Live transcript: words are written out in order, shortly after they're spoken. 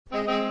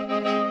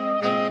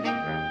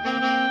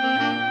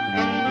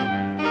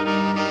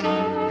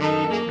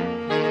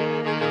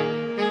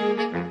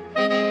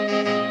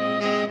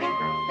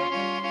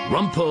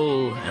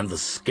and The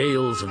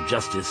Scales of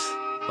Justice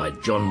by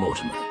John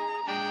Mortimer,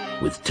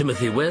 with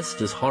Timothy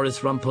West as Horace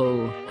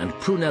Rumpole and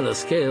Prunella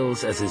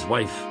Scales as his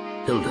wife,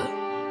 Hilda.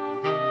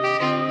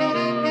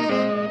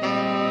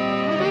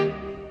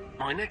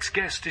 My next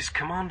guest is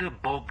Commander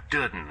Bob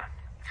Durden.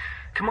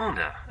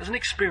 Commander, as an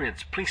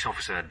experienced police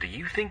officer, do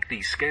you think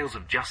these scales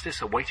of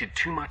justice are weighted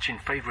too much in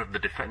favour of the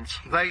defence?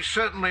 They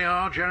certainly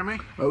are, Jeremy.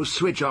 Oh,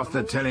 switch off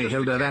the telly,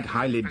 Hilda. That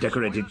highly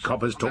decorated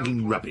copper's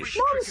talking rubbish.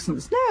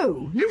 Nonsense,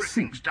 no. Listen.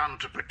 Everything's done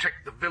to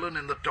protect the villain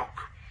in the dock.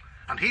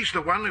 And he's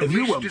the one who... If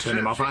you won't turn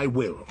him off, I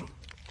will.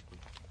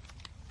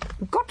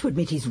 You've got to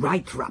admit he's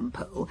right,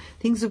 Rumpole.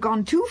 Things have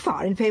gone too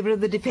far in favour of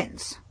the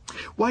defence.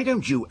 Why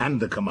don't you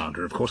and the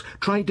Commander, of course,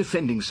 try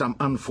defending some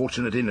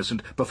unfortunate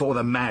innocent before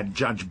the mad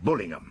Judge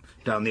Bullingham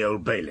down the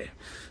Old Bailey?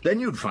 Then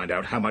you'd find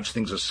out how much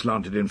things are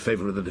slanted in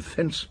favour of the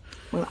defence.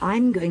 Well,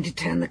 I'm going to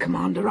turn the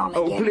Commander on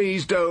again. Oh,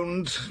 please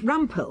don't.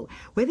 Rumpole,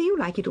 whether you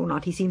like it or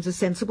not, he seems a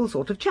sensible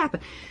sort of chap.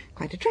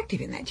 Quite attractive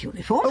in that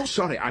uniform. Oh,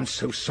 sorry, I'm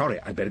so sorry.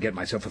 I'd better get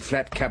myself a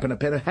flat cap and a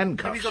pair of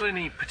handcuffs. Have you got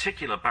any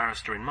particular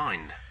barrister in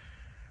mind?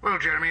 Well,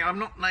 Jeremy, I'm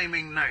not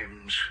naming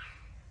names.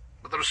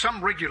 But there are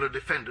some regular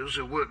defenders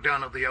who work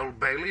down at the Old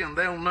Bailey, and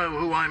they'll know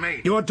who I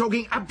mean. You are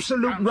talking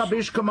absolute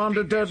rubbish,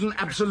 Commander Durden,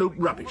 absolute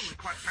rubbish.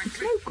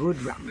 It's no good,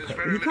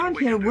 Rumpole. You can't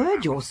hear a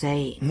word you're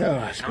saying. No,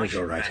 I suppose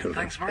you're right, Hilda.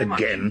 Thanks very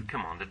Again. much,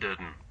 Commander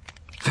Durden.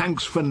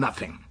 Thanks for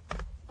nothing.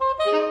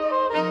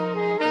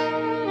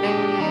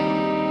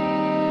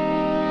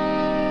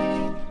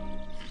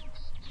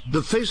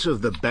 The face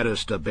of the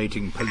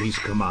barrister-baiting police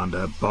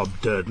commander, Bob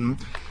Durden,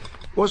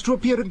 was to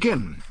appear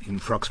again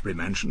in Froxbury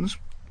Mansions.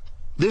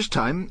 This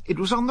time it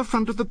was on the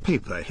front of the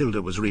paper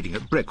Hilda was reading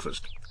at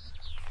breakfast.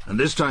 And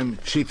this time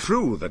she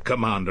threw the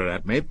commander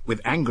at me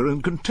with anger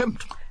and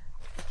contempt.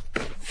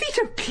 Feet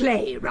of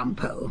clay,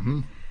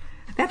 Rumpole.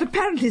 That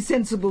apparently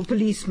sensible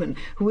policeman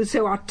who was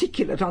so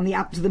articulate on the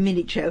Up to the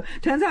Minute show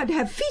turns out to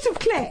have feet of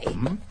clay.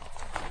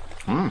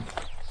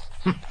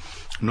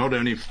 Not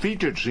only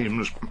feet, it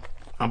seems,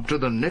 up to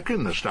the neck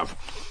in the stuff.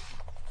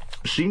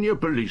 Senior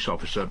police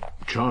officer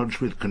charged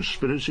with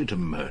conspiracy to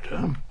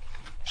murder.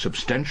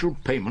 Substantial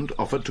payment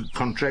offered to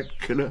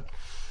contract killer.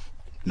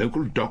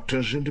 Local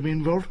doctors seem to be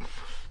involved.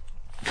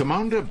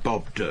 Commander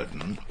Bob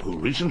Durden, who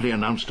recently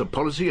announced a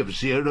policy of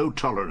zero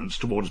tolerance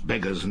towards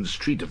beggars and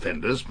street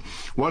offenders,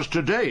 was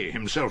today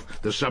himself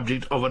the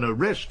subject of an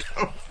arrest.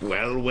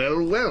 Well,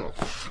 well, well.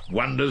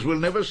 Wonders will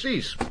never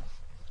cease.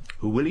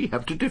 Who will he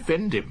have to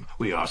defend him,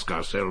 we ask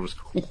ourselves.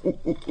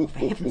 For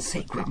heaven's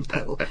sake,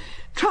 Rumpole,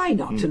 try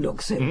not to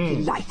look so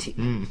delighted.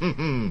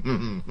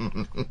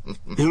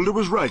 Hilda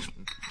was right.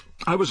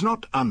 I was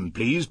not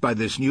unpleased by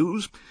this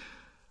news.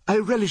 I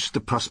relished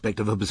the prospect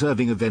of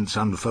observing events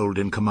unfold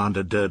in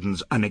Commander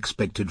Durden's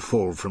unexpected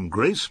fall from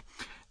grace,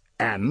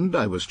 and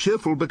I was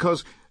cheerful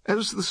because,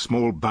 as the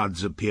small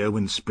buds appear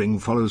when spring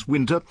follows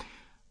winter,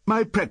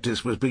 my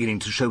practice was beginning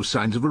to show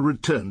signs of a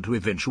return to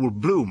eventual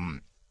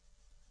bloom.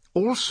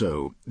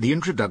 Also, the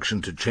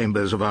introduction to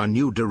chambers of our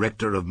new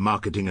Director of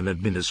Marketing and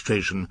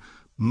Administration,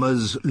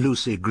 Ms.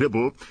 Lucy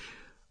Gribble,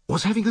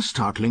 was having a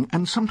startling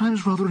and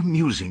sometimes rather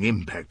amusing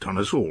impact on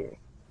us all,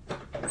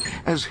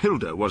 as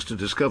Hilda was to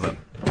discover.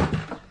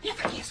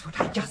 Never guess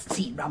what I've just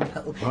seen,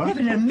 Rumpole. What?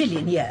 Never in a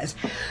million years.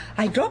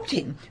 I dropped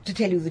in to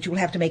tell you that you'll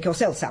have to make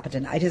yourself supper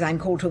tonight, as I'm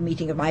called to a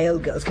meeting of my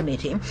old girls'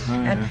 committee.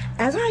 And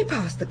as I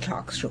passed the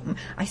clerk's room,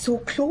 I saw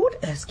Claude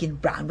Erskine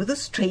Brown with a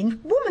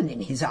strange woman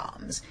in his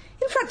arms,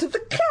 in front of the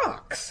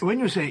clerks. When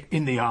you say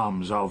in the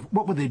arms of,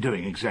 what were they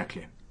doing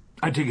exactly?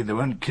 I take it they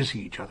weren't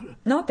kissing each other.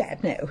 Not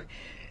that, no.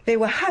 They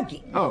were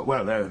hugging. Oh,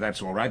 well,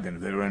 that's all right then,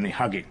 if they were only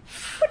hugging.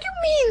 What do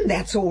you mean,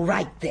 that's all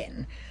right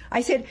then? I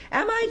said,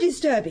 am I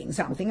disturbing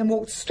something, and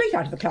walked straight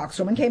out of the clerk's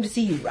room and came to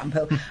see you,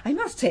 Rumpole. I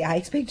must say I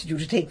expected you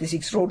to take this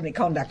extraordinary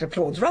conduct of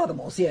Claude's rather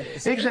more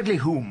seriously. Exactly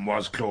whom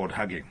was Claude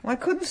hugging? I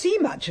couldn't see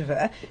much of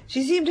her.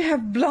 She seemed to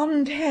have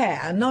blonde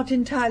hair, not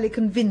entirely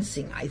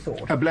convincing, I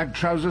thought. A black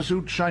trouser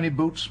suit, shiny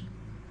boots?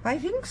 I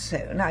think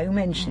so, now you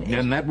mention it.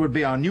 And that would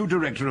be our new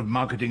Director of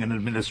Marketing and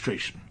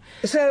Administration.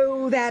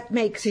 So that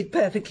makes it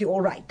perfectly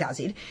all right, does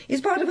it?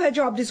 Is part of her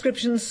job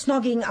description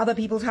snogging other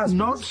people's husbands?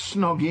 Not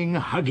snogging,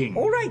 hugging.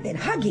 All right then,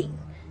 hugging.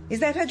 Is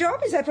that her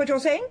job? Is that what you're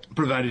saying?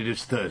 Provided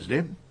it's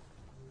Thursday.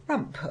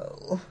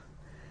 Rumpole,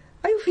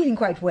 are you feeling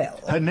quite well?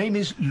 Her name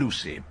is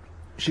Lucy.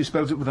 She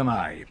spells it with an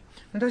I.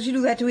 And does she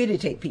do that to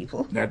irritate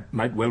people? That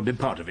might well be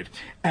part of it.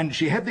 And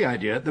she had the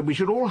idea that we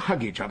should all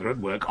hug each other at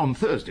work on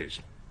Thursdays.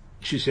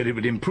 She said it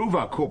would improve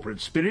our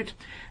corporate spirit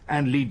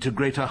and lead to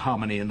greater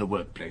harmony in the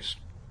workplace.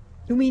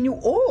 You mean you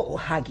all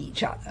hug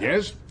each other?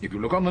 Yes. If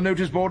you look on the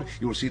notice board,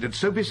 you'll see that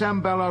Soapy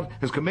Sam Ballard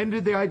has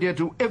commended the idea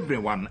to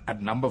everyone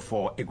at number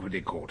 4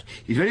 Equity Court.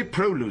 He's very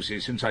pro-Lucy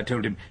since I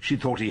told him she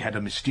thought he had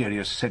a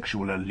mysterious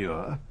sexual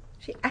allure.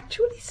 She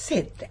actually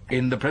said that?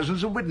 In the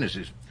presence of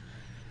witnesses.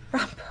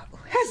 Rumpole,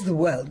 has the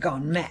world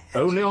gone mad?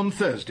 Only on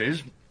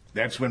Thursdays.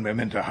 That's when we're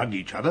meant to hug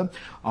each other.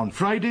 On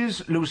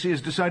Fridays, Lucy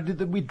has decided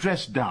that we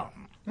dress down.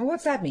 Well,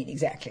 what's that mean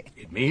exactly?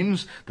 It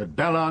means that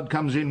Ballard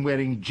comes in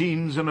wearing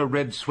jeans and a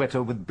red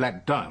sweater with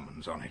black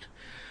diamonds on it.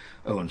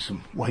 Oh, and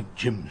some white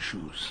gym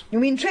shoes. You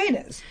mean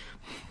trainers?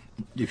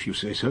 If you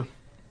say so.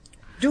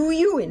 Do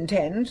you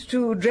intend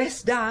to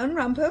dress down,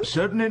 Rumpole?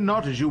 Certainly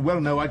not. As you well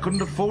know, I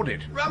couldn't afford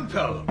it.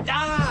 Rumpole!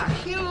 Ah,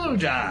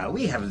 Hilda!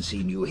 We haven't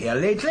seen you here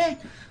lately.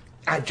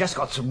 I've just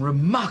got some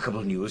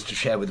remarkable news to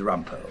share with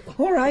Rumpole.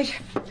 All right.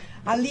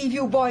 I'll leave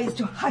you boys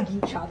to hug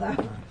each other.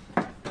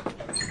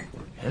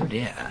 Oh,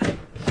 dear.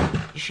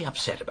 Is she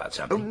upset about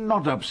Oh, something?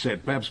 not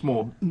upset, perhaps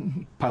more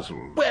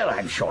puzzled. Well,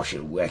 I'm sure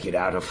she'll work it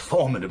out of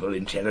formidable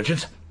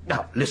intelligence.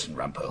 Now, listen,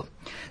 Rumpole.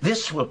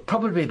 This will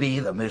probably be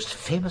the most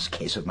famous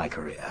case of my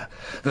career.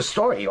 The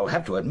story, you'll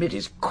have to admit,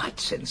 is quite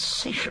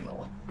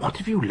sensational. What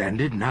have you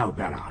landed now,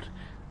 Ballard?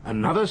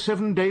 Another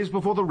 7 days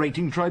before the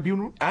rating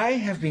tribunal? I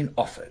have been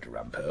offered,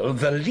 Rumpole,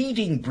 the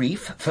leading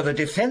brief for the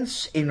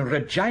defence in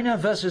Regina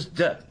versus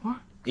Durden. What?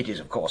 It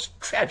is, of course,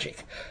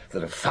 tragic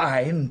that a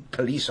fine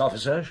police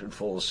officer should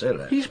fall so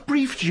low. He's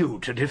briefed you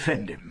to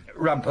defend him.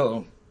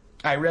 Rumpole,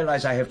 I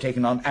realize I have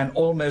taken on an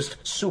almost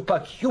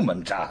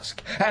superhuman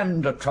task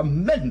and a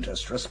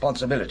tremendous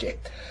responsibility.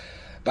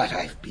 But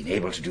I've been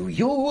able to do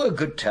you a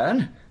good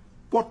turn.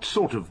 What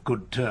sort of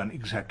good turn,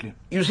 exactly?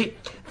 You see,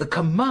 the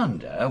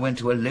commander went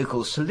to a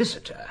local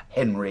solicitor,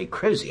 Henry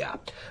Crozier.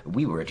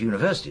 We were at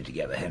university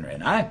together, Henry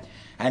and I,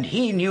 and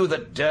he knew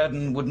that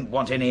Durden wouldn't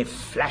want any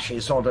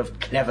flashy sort of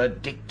clever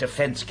Dick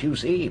defence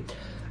QC.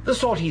 The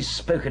sort he's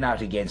spoken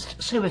out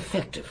against so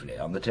effectively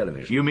on the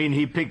television. You mean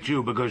he picked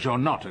you because you're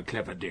not a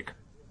clever Dick?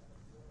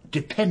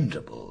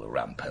 Dependable,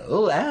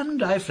 Rumpole,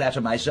 and, I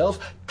flatter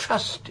myself,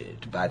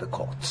 trusted by the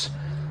courts.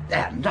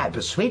 And I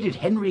persuaded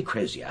Henry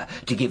Crozier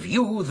to give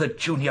you the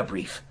junior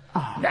brief.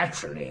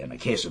 Naturally, in a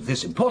case of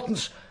this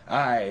importance,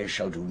 I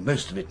shall do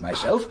most of it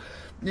myself.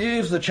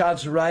 If the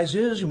chance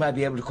arises, you might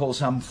be able to call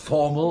some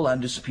formal,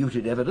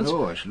 undisputed evidence.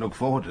 Oh, I shall look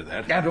forward to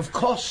that. And, of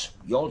course,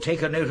 you'll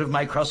take a note of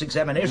my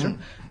cross-examination.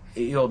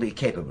 You'll be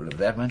capable of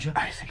that, won't you?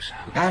 I think so.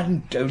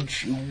 And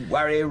don't you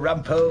worry,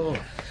 Rumpole.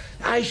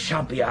 I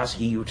shan't be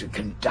asking you to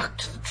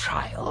conduct the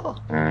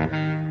trial.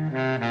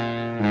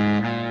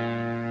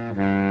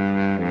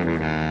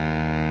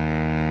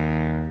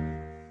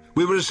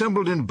 We were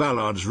assembled in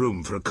Ballard's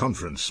room for a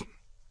conference.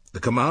 The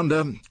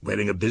commander,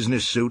 wearing a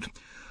business suit,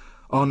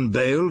 on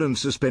bail and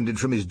suspended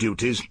from his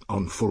duties,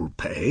 on full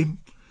pay,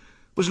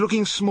 was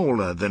looking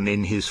smaller than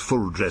in his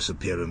full-dress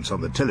appearance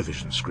on the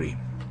television screen.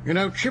 You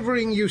know,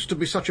 Chivering used to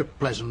be such a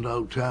pleasant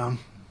old town.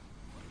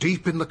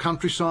 Deep in the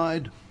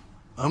countryside,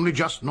 only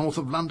just north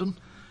of London.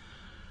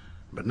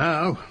 But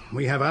now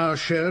we have our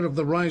share of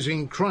the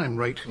rising crime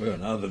rate. Well,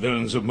 now the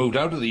villains have moved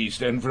out of the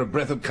East End for a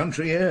breath of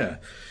country air.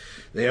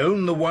 They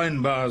own the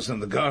wine bars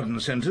and the garden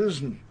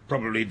centres and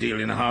probably deal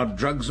in hard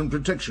drugs and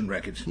protection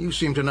rackets. You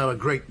seem to know a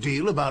great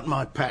deal about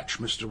my patch,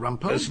 Mr.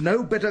 Rumpole. There's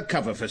no better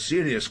cover for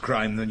serious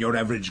crime than your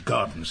average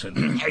garden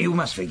centre. You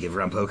must forgive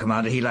Rumpole,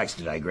 Commander. He likes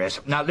to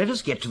digress. Now, let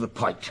us get to the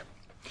point.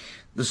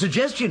 The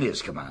suggestion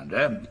is,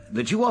 Commander,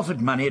 that you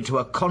offered money to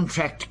a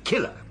contract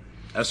killer,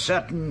 a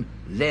certain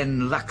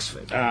Len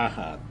Luxford.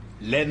 Aha.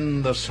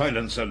 Len the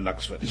Silencer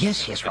Luxford.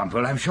 Yes,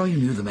 Rumpole, I'm sure you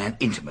knew the man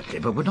intimately,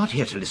 but we're not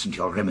here to listen to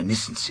your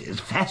reminiscences,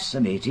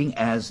 fascinating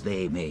as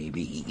they may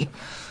be.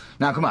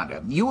 Now,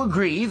 Commander, you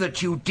agree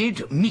that you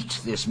did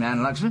meet this man,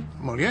 Luxford?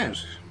 Well,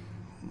 yes.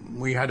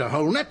 We had a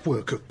whole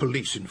network of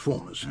police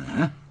informers.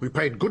 We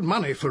paid good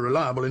money for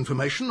reliable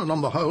information, and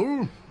on the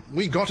whole,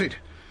 we got it.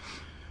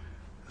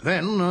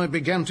 Then I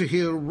began to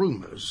hear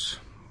rumours.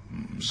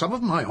 Some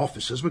of my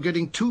officers were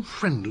getting too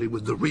friendly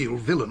with the real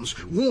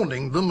villains,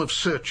 warning them of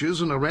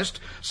searches and arrest,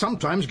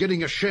 sometimes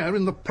getting a share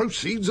in the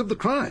proceeds of the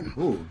crime.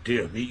 Oh,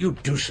 dear me, you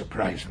do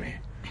surprise me.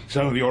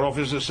 Some of your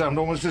officers sound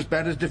almost as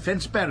bad as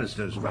defence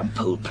barristers.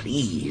 Rumpole,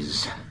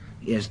 please.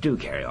 Yes, do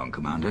carry on,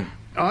 Commander.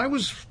 I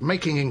was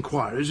making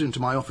inquiries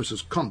into my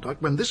officers'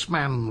 conduct when this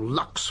man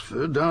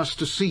Luxford asked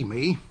to see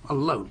me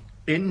alone.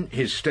 In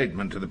his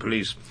statement to the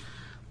police,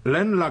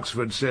 Len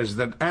Luxford says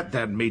that at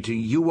that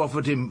meeting you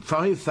offered him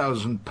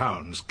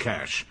 £5,000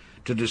 cash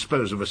to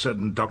dispose of a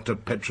certain Dr.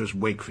 Petrus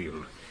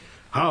Wakefield,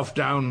 half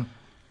down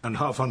and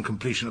half on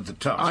completion of the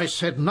task. I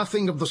said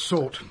nothing of the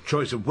sort.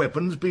 Choice of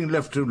weapons being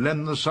left to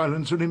Len the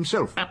Silencer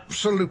himself.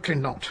 Absolutely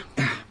not.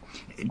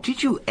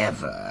 Did you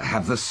ever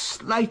have the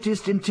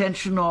slightest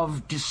intention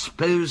of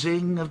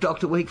disposing of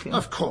Dr. Wakefield?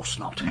 Of course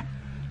not.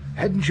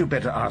 Hadn't you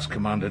better ask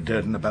Commander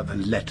Durden about the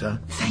letter?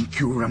 Thank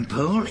you,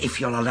 Rumpole, if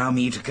you'll allow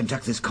me to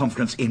conduct this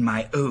conference in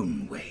my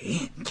own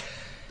way.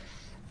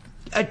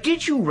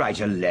 Did you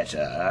write a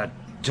letter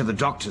to the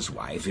doctor's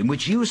wife in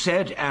which you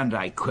said, and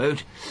I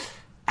quote,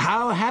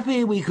 "How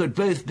happy we could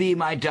both be,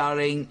 my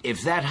darling,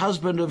 if that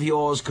husband of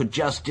yours could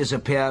just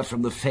disappear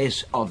from the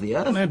face of the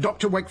earth"?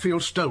 Dr.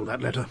 Wakefield stole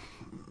that letter.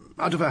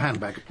 Out of her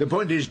handbag. The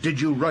point is,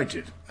 did you write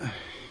it?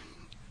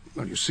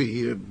 Well, you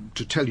see,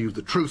 to tell you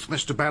the truth,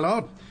 Mr.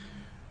 Ballard,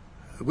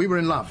 we were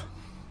in love.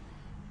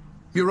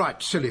 You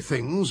write silly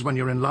things when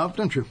you're in love,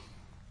 don't you?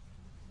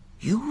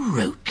 You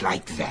wrote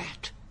like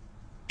that?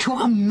 To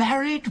a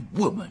married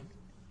woman?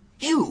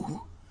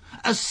 You,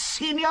 a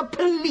senior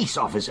police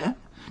officer?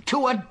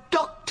 To a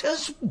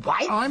doctor's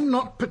wife? I'm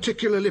not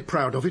particularly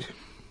proud of it.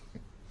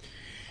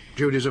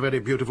 Judy's a very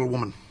beautiful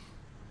woman,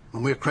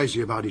 and we're crazy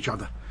about each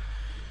other.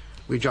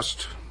 We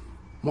just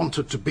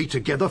wanted to be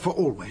together for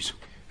always.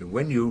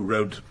 When you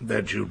wrote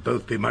that you'd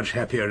both be much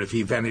happier if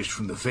he vanished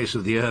from the face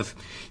of the earth,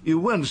 you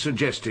weren't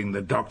suggesting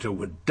the Doctor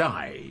would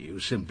die. You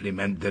simply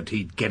meant that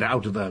he'd get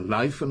out of her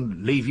life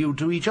and leave you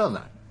to each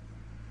other.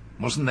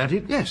 Wasn't that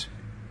it? Yes.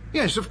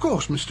 Yes, of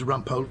course, Mr.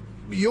 Rumpole.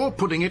 You're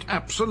putting it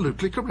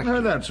absolutely correct.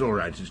 No, that's all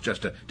right. It's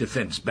just a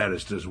defence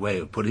barrister's way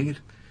of putting it.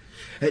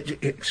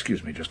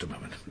 Excuse me just a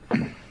moment.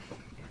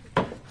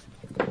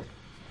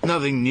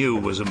 Nothing new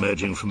was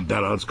emerging from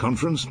Ballard's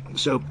conference,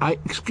 so I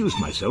excused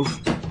myself,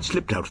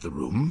 slipped out of the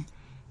room,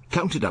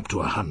 counted up to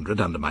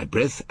 100 under my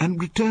breath, and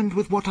returned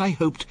with what I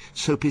hoped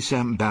Soapy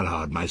Sam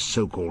Ballard, my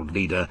so-called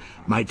leader,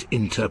 might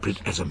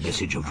interpret as a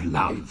message of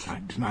love.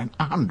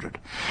 100.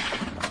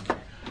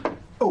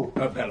 Oh,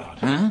 Ballard.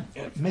 Huh?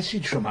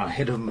 Message from our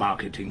head of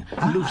marketing.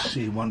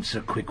 Lucy wants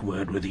a quick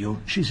word with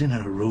you. She's in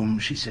her room.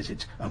 She says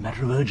it's a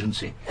matter of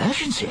urgency.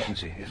 Urgency?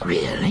 Yes.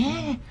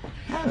 Really?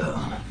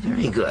 Oh,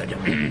 very good.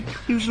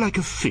 He was like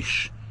a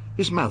fish,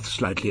 his mouth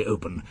slightly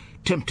open,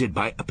 tempted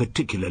by a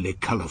particularly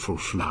colourful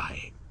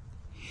fly.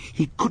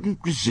 He couldn't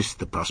resist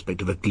the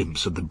prospect of a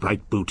glimpse of the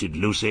bright-booted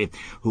Lucy,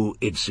 who,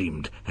 it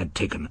seemed, had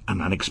taken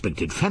an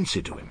unexpected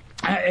fancy to him.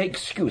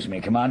 Excuse me,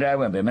 Commander, I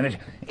won't be a minute.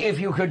 If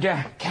you could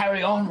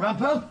carry on,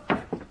 Rumpole.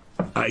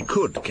 I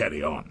could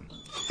carry on.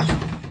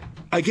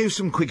 I gave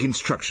some quick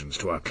instructions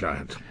to our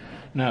client.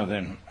 Now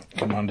then,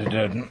 Commander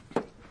Durden,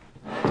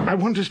 I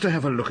want us to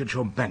have a look at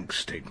your bank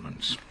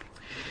statements.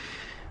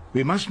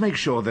 We must make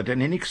sure that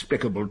an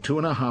inexplicable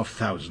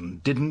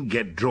 $2,500 didn't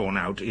get drawn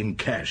out in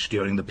cash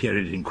during the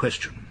period in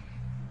question.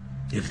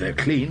 If they're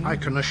clean... I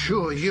can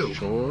assure you...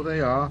 Sure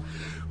they are.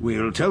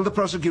 We'll tell the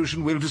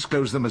prosecution we'll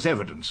disclose them as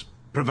evidence,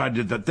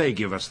 provided that they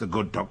give us the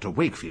good Dr.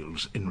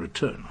 Wakefield's in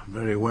return.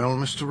 Very well,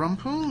 Mr.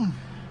 Rumpole.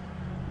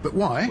 But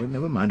why? Well,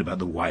 never mind about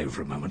the why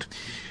for a moment.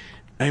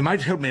 You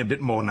might help me a bit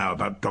more now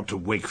about Dr.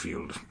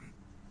 Wakefield.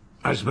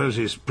 I suppose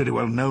he's pretty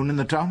well known in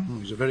the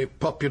town? He's a very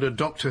popular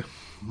doctor,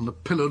 and the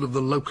pillar of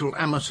the local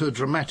amateur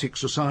dramatic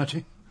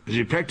society. Has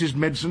he practised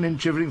medicine in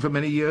Chivering for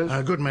many years?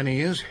 A good many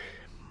years.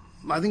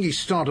 I think he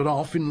started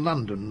off in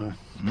London,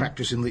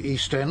 practice in the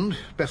East End,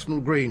 Bethnal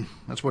Green.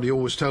 That's what he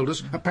always told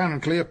us.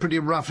 Apparently a pretty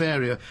rough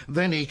area.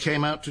 Then he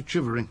came out to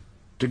Chivering.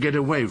 To get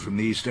away from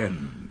the East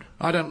End?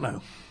 I don't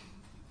know.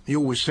 He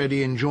always said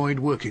he enjoyed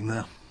working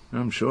there.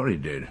 I'm sure he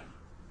did.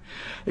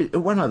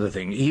 One other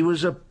thing. He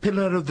was a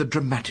pillar of the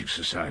Dramatic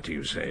Society,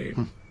 you say.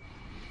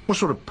 What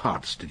sort of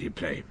parts did he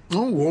play?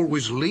 Oh,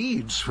 always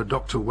leads for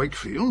Dr.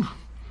 Wakefield.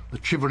 The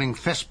Chivering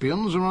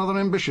Thespians are rather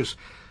ambitious.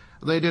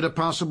 They did a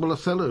passable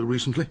Othello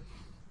recently.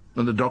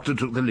 And the Doctor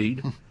took the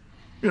lead?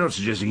 You're not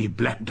suggesting he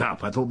blacked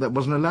up. I thought that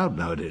wasn't allowed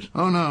nowadays.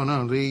 Oh, no,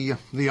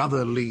 the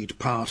other lead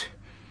part.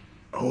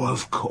 Oh,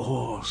 of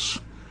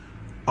course.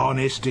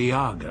 Honest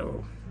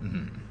Iago.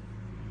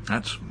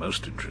 That's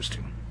most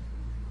interesting.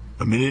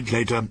 A minute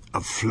later,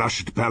 a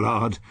flushed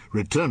Ballard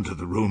returned to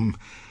the room,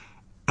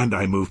 and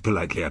I moved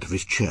politely out of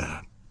his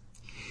chair.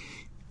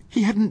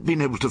 He hadn't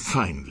been able to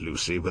find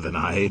Lucy with an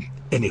eye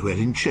anywhere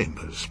in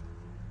chambers,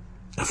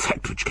 a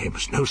fact which came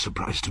as no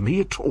surprise to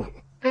me at all.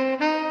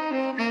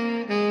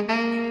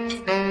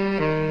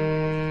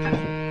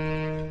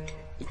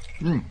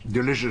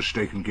 Delicious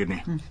steak and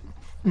kidney.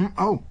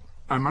 Oh,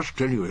 I must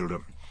tell you, Hilda,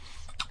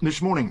 this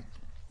morning,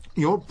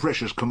 your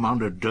precious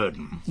Commander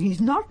Durden...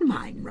 He's not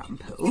mine,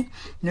 Rumpole.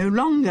 No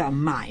longer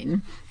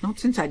mine. Not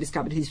since I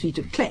discovered his feet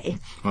of clay.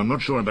 I'm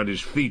not sure about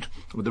his feet,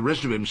 but the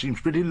rest of him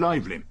seems pretty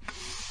lively.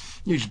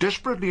 He's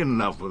desperately in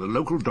love with a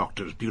local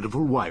doctor's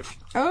beautiful wife.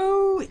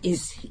 Oh,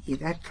 is he?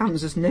 That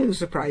comes as no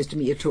surprise to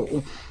me at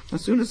all.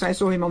 As soon as I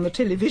saw him on the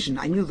television,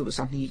 I knew there was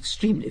something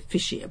extremely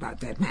fishy about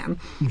that man.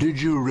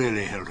 Did you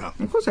really, Hilda?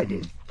 Of course I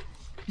did.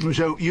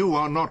 So you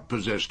are not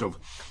possessed of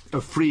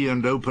a free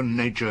and open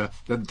nature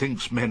that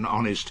thinks men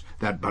honest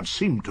that but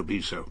seem to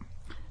be so.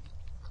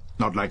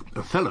 Not like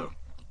Othello.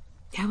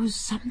 There was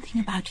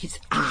something about his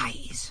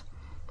eyes.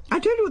 I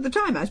told you at the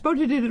time. I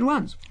spotted it at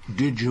once.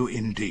 Did you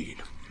indeed?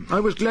 I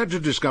was glad to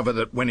discover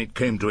that when it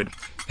came to it,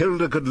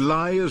 Hilda could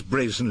lie as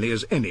brazenly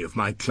as any of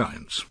my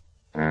clients.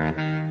 In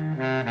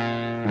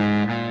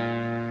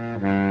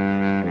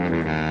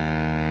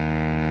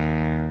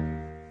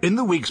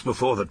the weeks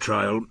before the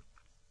trial,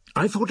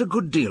 I thought a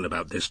good deal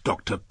about this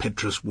Dr.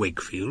 Petrus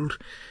Wakefield,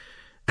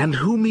 and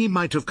whom he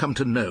might have come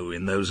to know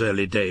in those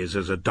early days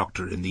as a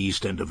doctor in the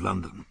East End of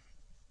London.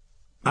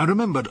 I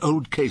remembered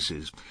old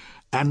cases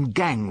and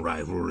gang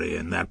rivalry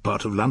in that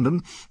part of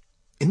London,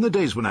 in the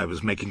days when I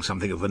was making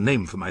something of a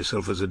name for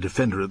myself as a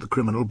defender at the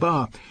criminal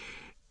bar.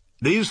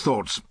 These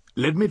thoughts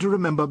led me to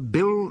remember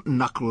Bill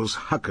Knuckles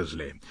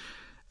Huckersley,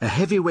 a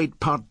heavyweight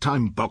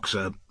part-time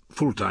boxer,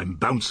 full-time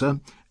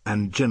bouncer,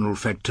 and general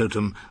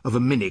factotum of a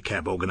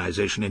minicab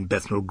organisation in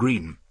Bethnal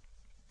Green.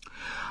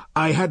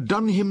 I had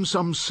done him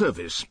some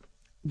service,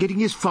 getting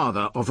his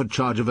father off a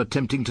charge of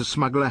attempting to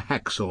smuggle a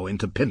hacksaw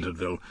into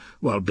Pentonville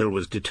while Bill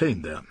was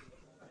detained there.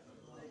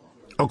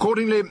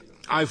 Accordingly,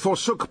 I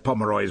forsook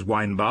Pomeroy's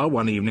wine bar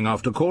one evening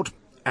after court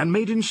and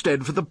made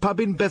instead for the pub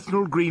in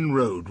Bethnal Green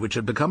Road, which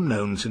had become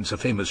known, since a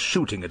famous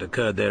shooting had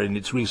occurred there in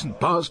its recent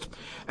past,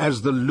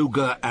 as the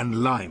Luger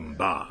and Lime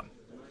Bar.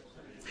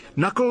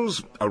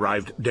 Knuckles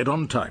arrived dead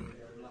on time,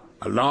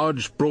 a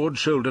large,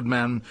 broad-shouldered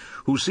man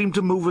who seemed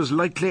to move as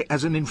lightly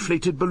as an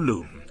inflated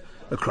balloon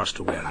across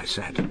to where I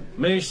sat.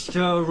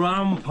 Mr.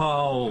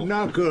 Rumpole.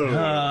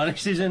 Knuckles.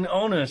 This is an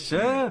honour,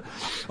 sir.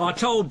 I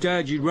told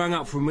Dad you'd rung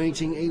up for a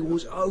meeting. He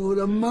was over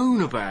the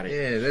moon about it.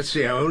 Yeah, let's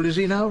see, how old is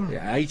he now?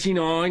 Yeah,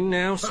 89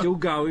 now, still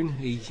going.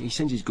 He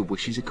sends his good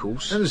wishes, of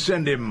course. And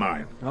send him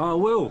mine. I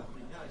will.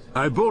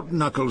 I bought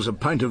Knuckles a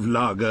pint of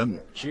lager.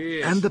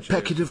 Cheers. And the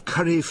packet of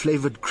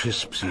curry-flavoured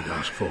crisps he'd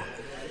asked for.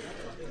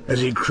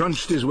 As he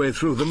crunched his way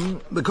through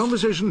them, the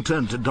conversation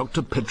turned to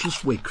Dr.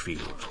 Petrus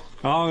Wakefield.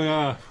 Oh,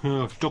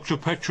 yeah, Dr.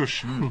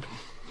 Petrus.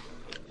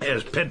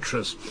 Yes,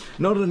 Petrus.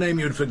 Not a name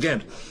you'd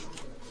forget.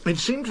 It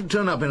seemed to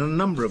turn up in a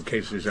number of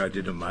cases I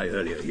did in my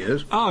earlier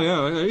years. Oh,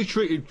 yeah, he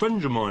treated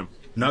friends of mine.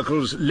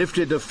 Knuckles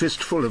lifted a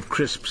fistful of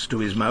crisps to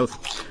his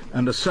mouth,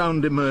 and a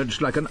sound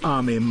emerged like an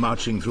army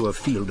marching through a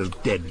field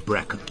of dead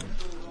bracken.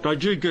 They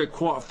did get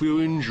quite a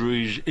few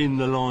injuries in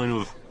the line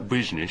of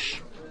business.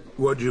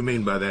 What do you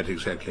mean by that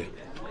exactly?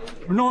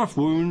 Knife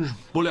wounds,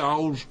 bullet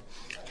holes.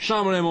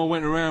 Some of them I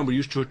went around with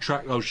used to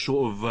attract those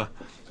sort of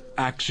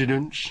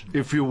accidents,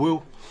 if you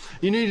will.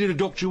 You needed a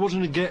doctor who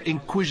wasn't to get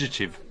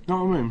inquisitive.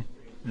 Know what I mean?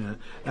 Yeah.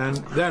 And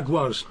that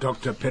was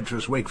Dr.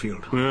 Petrus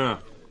Wakefield. Yeah.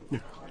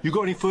 You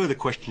got any further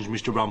questions,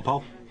 Mr.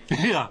 Rumpole?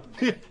 Yeah.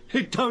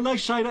 Don't they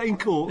say that in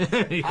court?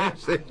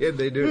 Yes,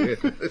 they do.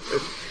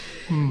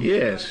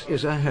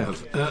 Yes, I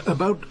have.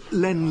 About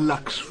Len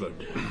Luxford.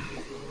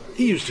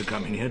 He used to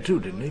come in here too,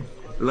 didn't he?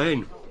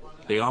 Len,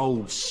 the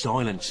old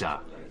silencer.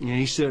 Yeah,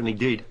 he certainly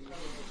did.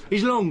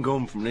 He's long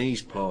gone from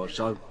these parts.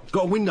 I've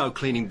got a window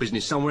cleaning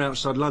business somewhere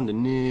outside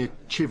London, near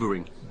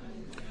Chivering.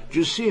 Do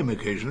you see him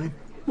occasionally?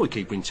 We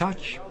keep in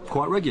touch,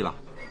 quite regular.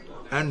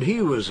 And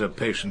he was a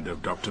patient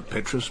of Dr.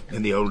 Petrus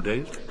in the old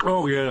days?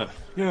 Oh, yeah.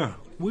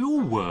 We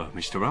all were,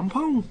 Mr.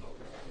 Rumpole.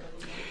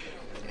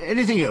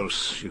 Anything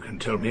else you can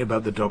tell me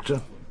about the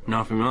doctor?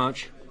 Nothing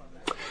much.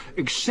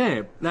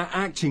 Except that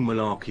acting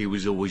malarkey he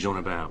was always on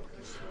about.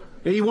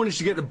 He wanted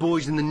to get the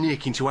boys in the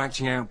nick into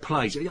acting out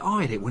plays.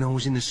 I had it when I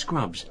was in the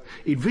scrubs.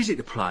 He'd visit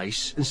the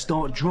place and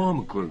start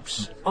drama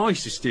groups. I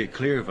used to steer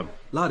clear of them.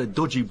 Load of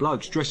dodgy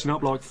blokes dressing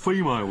up like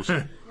females.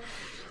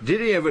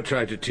 Did he ever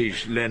try to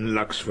teach Len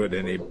Luxford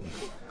any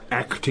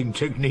acting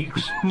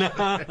techniques?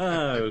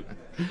 No.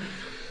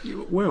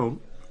 Well,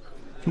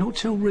 not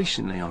till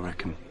recently, I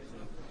reckon.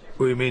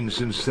 What do you mean,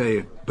 since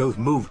they both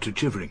moved to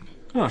Chivering?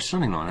 Oh,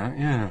 something like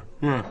that,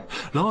 yeah.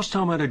 Last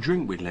time I had a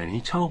drink with Len,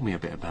 he told me a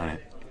bit about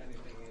it.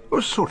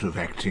 What sort of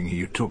acting are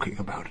you talking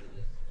about?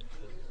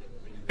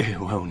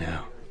 Well,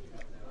 now,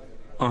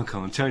 I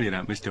can't tell you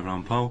that, Mr.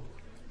 Rumpole.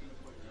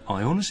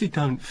 I honestly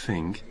don't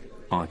think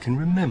I can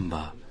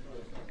remember.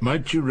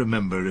 Might you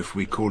remember if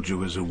we called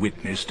you as a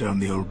witness down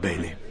the Old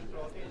Bailey?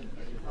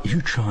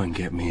 You try and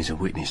get me as a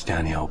witness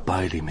down the Old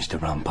Bailey, Mr.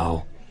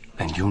 Rumpole,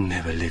 and you'll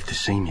never live to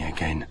see me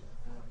again.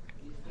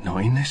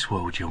 Not in this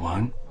world, you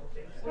won't.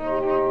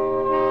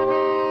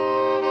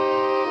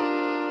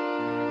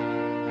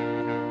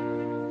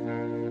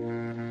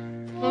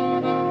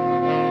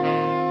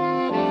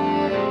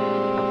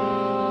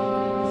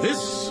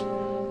 This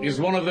is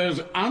one of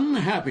those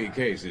unhappy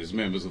cases,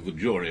 members of the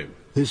jury.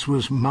 This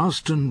was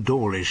Marston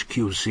Dawlish,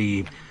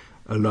 QC,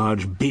 a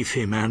large,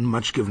 beefy man,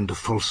 much given to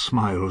false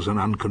smiles and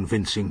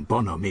unconvincing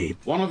bonhomie.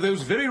 One of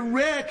those very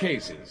rare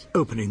cases.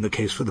 Opening the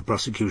case for the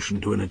prosecution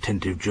to an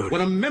attentive jury.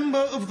 When a member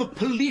of the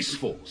police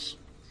force,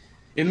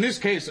 in this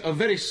case a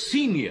very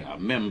senior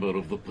member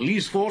of the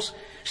police force,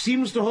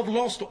 seems to have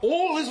lost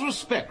all his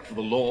respect for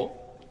the law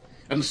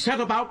and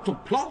set about to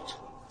plot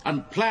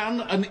and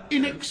plan an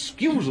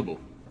inexcusable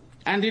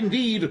and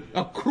indeed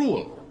a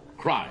cruel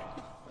crime.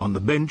 On the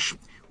bench,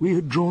 we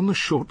had drawn the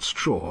short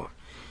straw,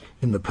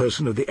 in the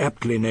person of the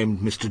aptly named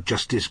Mr.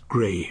 Justice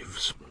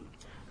Graves.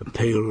 A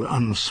pale,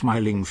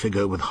 unsmiling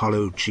figure with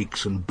hollow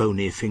cheeks and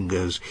bony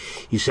fingers,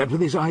 he sat with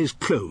his eyes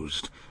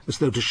closed, as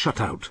though to shut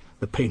out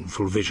the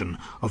painful vision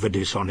of a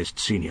dishonest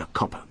senior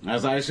copper.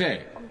 As I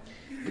say,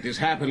 it is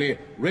happily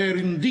rare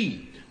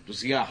indeed to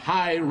see a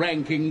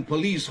high-ranking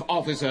police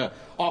officer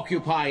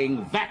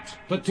occupying that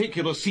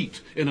particular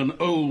seat in an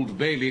Old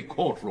Bailey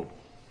courtroom.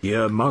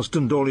 Here,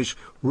 Marston Dawlish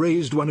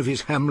raised one of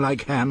his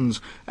ham-like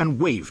hands and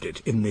waved it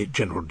in the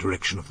general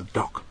direction of the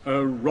dock.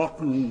 A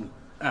rotten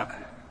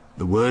apple.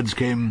 The words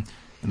came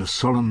in a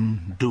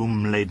solemn,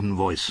 doom-laden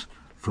voice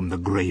from the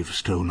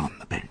gravestone on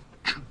the bench.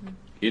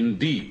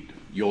 Indeed,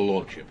 your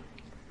lordship.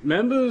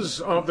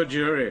 Members of the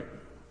jury,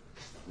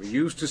 we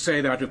used to say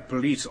that of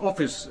police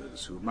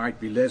officers who might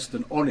be less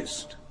than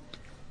honest.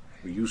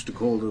 We used to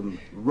call them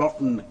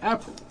rotten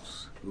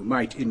apples, who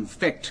might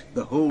infect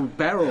the whole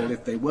barrel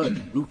if they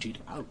weren't rooted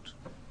out.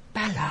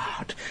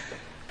 Ballard,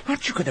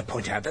 aren't you going to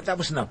point out that that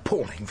was an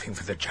appalling thing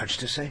for the judge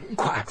to say?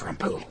 Quiet,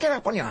 Rumpole. Get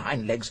up on your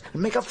hind legs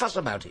and make a fuss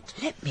about it.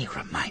 Let me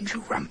remind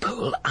you,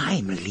 Rumpole,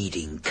 I'm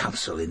leading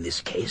counsel in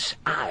this case.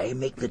 I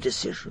make the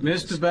decision.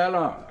 Mr.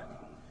 Ballard,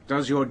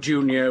 Does your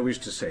junior wish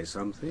to say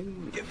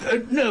something?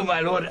 No,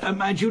 my lord,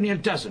 my junior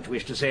doesn't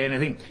wish to say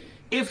anything.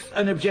 If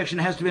an objection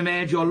has to be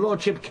made, your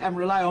lordship can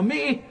rely on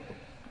me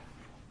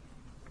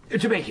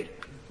to make it.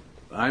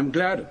 I'm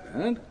glad of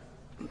that.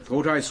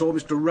 Thought I saw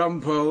Mr.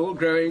 Rumpole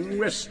growing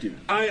restive.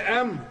 I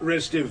am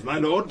restive, my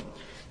lord.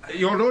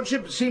 Your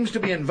lordship seems to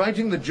be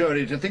inviting the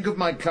jury to think of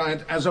my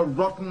client as a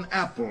rotten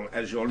apple,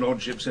 as your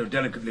lordship so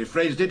delicately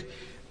phrased it,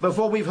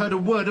 before we've heard a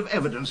word of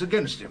evidence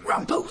against him.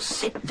 Rumpole,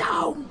 sit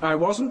down. I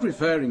wasn't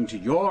referring to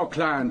your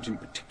client in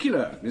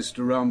particular,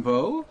 Mr.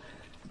 Rumpole.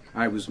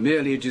 I was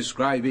merely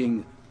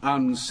describing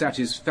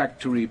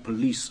unsatisfactory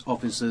police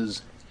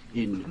officers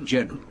in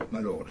general.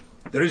 My lord,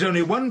 there is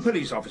only one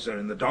police officer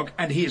in the dock,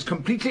 and he is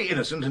completely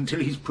innocent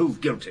until he's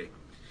proved guilty.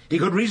 He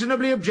could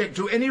reasonably object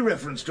to any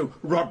reference to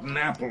rotten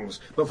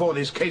apples before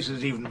this case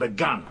has even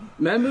begun.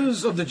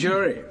 Members of the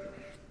jury,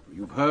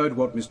 you've heard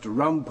what Mr.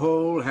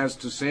 Rumpole has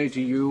to say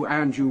to you,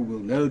 and you will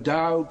no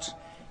doubt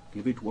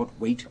give it what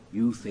weight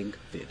you think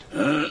fit.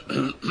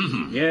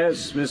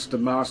 Yes, Mr.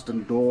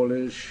 Marston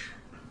Dawlish,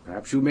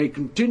 perhaps you may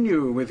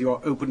continue with your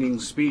opening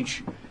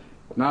speech.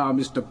 Now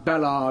Mr.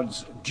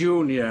 Ballard's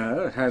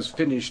junior has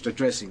finished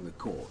addressing the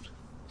court.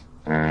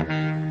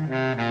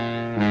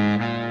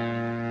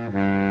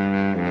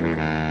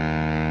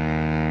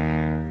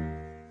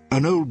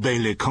 An Old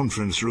Bailey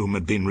conference room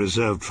had been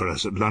reserved for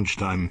us at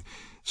lunchtime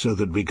so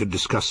that we could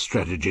discuss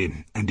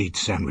strategy and eat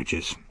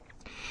sandwiches.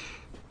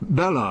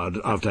 Ballard,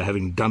 after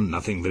having done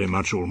nothing very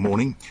much all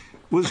morning,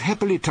 was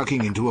happily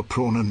tucking into a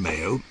prawn and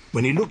mayo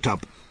when he looked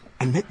up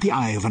and met the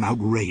eye of an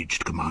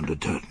outraged Commander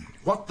Durden.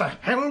 What the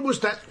hell was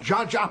that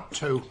judge up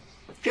to?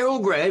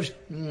 Gerald Graves,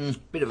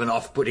 bit of an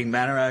off-putting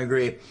manner, I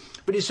agree.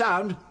 But he's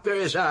sound,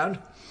 very sound.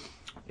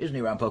 Isn't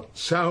he, Rumpole?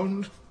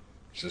 Sound?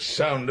 It's the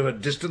sound of a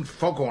distant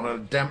foghorn on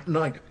a damp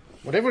night.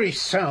 Whatever he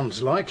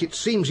sounds like, it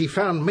seems he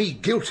found me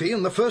guilty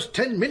in the first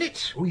 10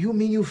 minutes. Oh, you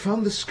mean you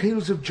found the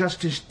scales of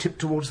justice tipped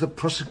towards the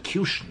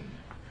prosecution?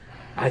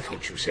 I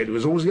thought you said it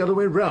was always the other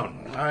way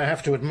round. I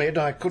have to admit,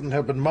 I couldn't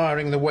help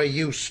admiring the way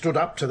you stood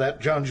up to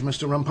that judge,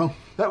 Mr. Rumpole.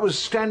 That was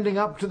standing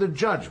up to the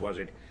judge, was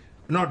it?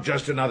 Not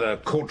just another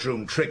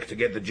courtroom trick to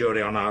get the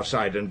jury on our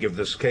side and give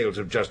the scales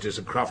of justice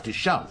a crafty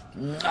shove.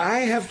 I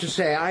have to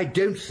say, I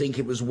don't think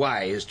it was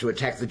wise to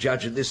attack the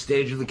judge at this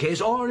stage of the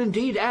case, or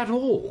indeed at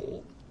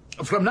all.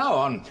 From now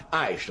on,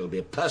 I shall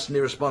be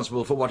personally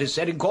responsible for what is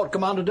said in court,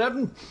 Commander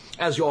Durden.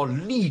 As your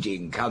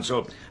leading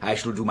counsel, I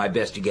shall do my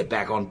best to get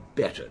back on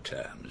better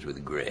terms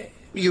with Gray.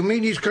 You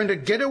mean he's going to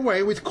get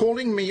away with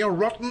calling me a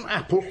rotten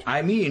apple?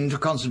 I mean to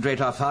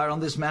concentrate our fire on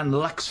this man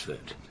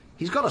Luxford.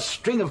 He's got a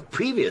string of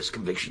previous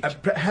convictions.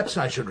 Perhaps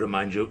I should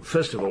remind you,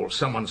 first of all,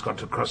 someone's got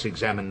to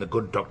cross-examine the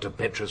good Dr.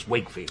 Petrus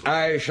Wakefield.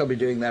 I shall be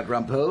doing that,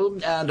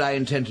 Rumpole, and I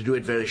intend to do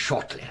it very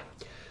shortly.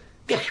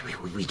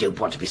 We don't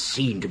want to be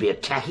seen to be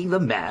attacking the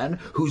man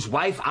whose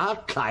wife our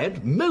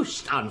client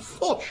most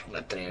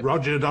unfortunately...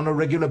 Rogered on a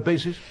regular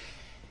basis?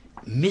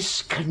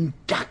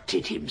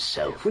 Misconducted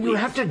himself. Well, you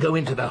have to go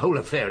into the whole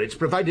affair. It's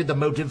provided the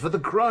motive for the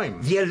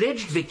crime. The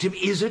alleged victim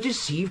is a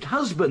deceived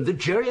husband. The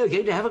jury are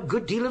going to have a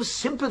good deal of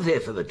sympathy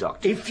for the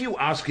doctor. If you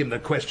ask him the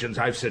questions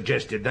I've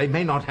suggested, they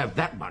may not have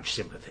that much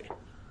sympathy.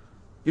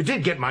 You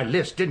did get my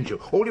list, didn't you?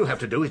 All you have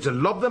to do is to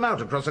lob them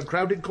out across a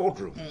crowded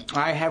courtroom.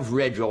 I have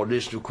read your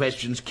list of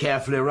questions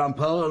carefully,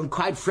 Rumpole, and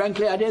quite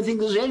frankly, I don't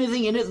think there's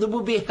anything in it that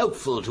would be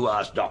helpful to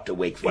ask Dr.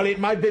 Wakefield. Well, it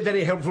might be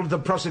very helpful to the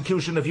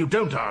prosecution if you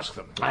don't ask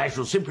them. I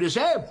shall simply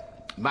say,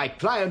 my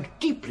client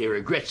deeply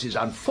regrets his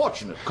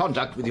unfortunate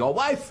conduct with your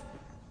wife,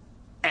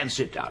 and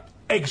sit down.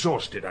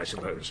 Exhausted, I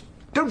suppose.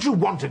 Don't you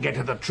want to get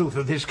at the truth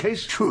of this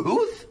case?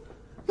 Truth?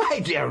 My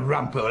dear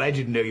Rumpole, I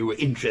didn't know you were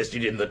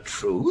interested in the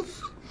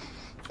truth.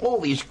 All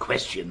these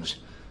questions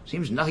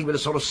seems nothing but a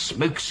sort of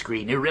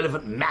smokescreen,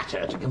 irrelevant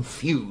matter to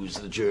confuse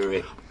the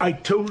jury. I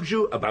told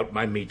you about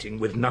my meeting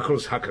with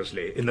Knuckles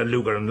Huckersley in the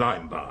Luger and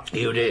Lime bar.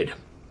 You did.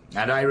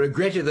 And I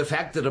regretted the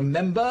fact that a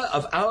member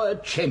of our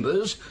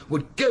chambers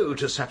would go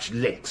to such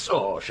lengths,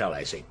 or shall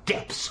I say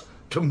depths,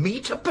 to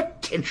meet a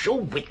potential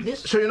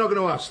witness. So you're not going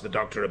to ask the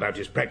doctor about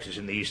his practice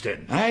in the East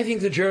End? I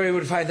think the jury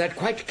would find that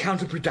quite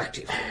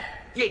counterproductive.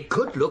 It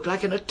could look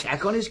like an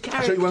attack on his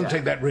character. So you won't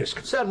take that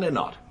risk? Certainly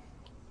not.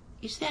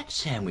 Is that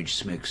sandwich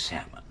smoked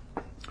salmon?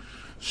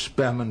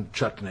 Spam and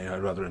chutney, I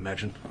rather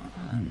imagine.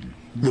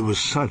 There was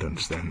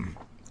silence then.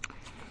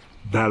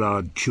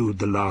 Ballard chewed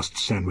the last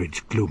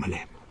sandwich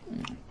gloomily.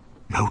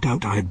 No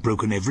doubt I had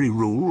broken every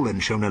rule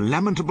and shown a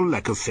lamentable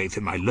lack of faith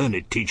in my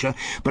learned teacher,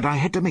 but I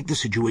had to make the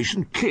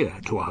situation clear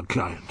to our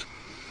client,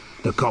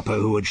 the copper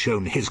who had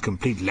shown his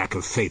complete lack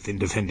of faith in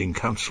defending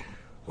counsel.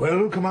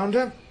 Well,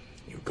 Commander,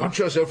 you've got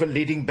yourself a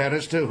leading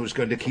barrister who's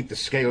going to keep the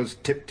scales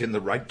tipped in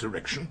the right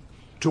direction.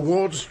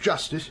 Towards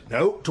justice?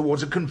 No,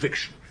 towards a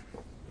conviction.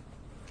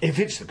 If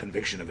it's the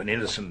conviction of an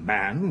innocent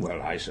man, well,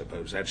 I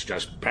suppose that's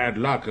just bad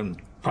luck and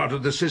part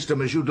of the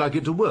system as you'd like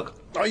it to work.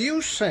 Are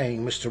you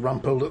saying, Mr.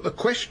 Rumpole, that the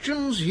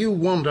questions you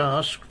want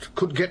asked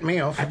could get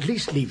me off? At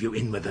least leave you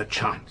in with a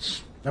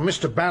chance. Now,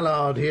 Mr.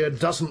 Ballard here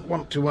doesn't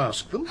want to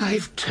ask them.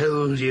 I've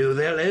told you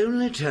they'll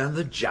only turn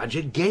the judge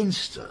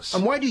against us.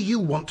 And why do you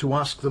want to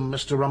ask them,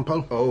 Mr.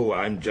 Rumpole? Oh,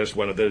 I'm just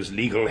one of those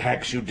legal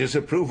hacks you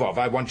disapprove of.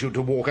 I want you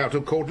to walk out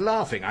of court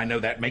laughing. I know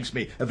that makes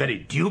me a very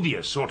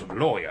dubious sort of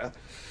lawyer.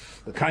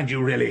 The kind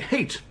you really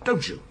hate,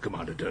 don't you,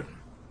 Commander Durden?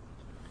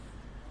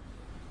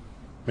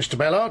 Mr.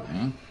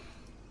 Ballard?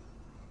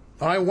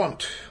 I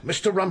want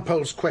Mr.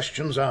 Rumpole's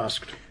questions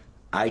asked.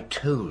 I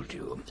told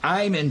you,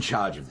 I'm in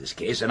charge of this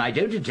case, and I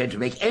don't intend to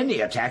make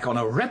any attack on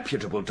a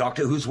reputable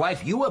doctor whose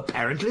wife you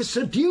apparently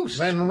seduced.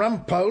 Then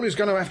Rumpole is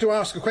going to have to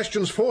ask the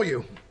questions for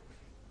you.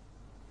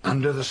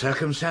 Under the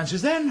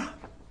circumstances, then,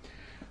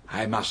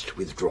 I must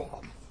withdraw.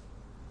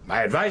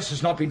 My advice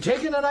has not been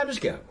taken, and I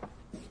must go.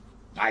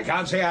 I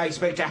can't say I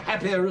expect a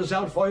happier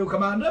result for you,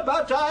 Commander,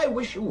 but I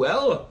wish you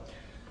well.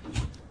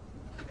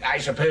 I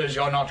suppose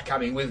you're not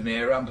coming with me,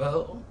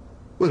 Rumpole?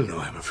 Well, no,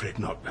 I'm afraid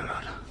not,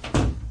 Ballard.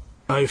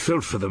 I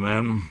felt for the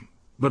man,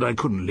 but I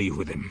couldn't leave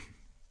with him.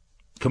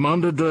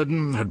 Commander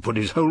Durden had put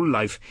his whole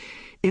life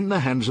in the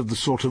hands of the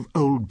sort of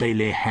Old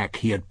Bailey hack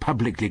he had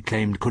publicly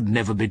claimed could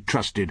never be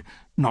trusted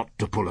not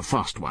to pull a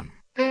fast one.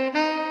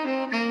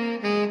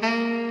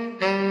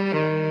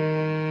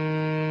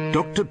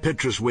 Dr.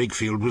 Petrus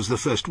Wakefield was the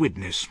first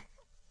witness,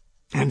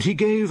 and he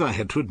gave, I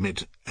had to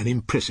admit, an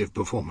impressive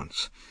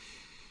performance.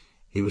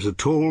 He was a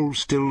tall,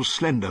 still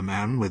slender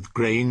man with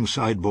greying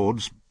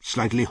sideboards,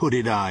 slightly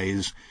hooded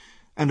eyes,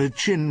 and a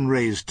chin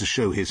raised to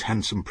show his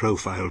handsome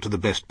profile to the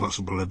best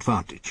possible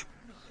advantage.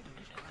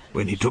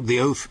 When he took the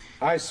oath,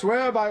 I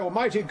swear by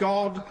Almighty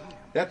God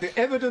that the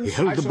evidence he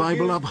held the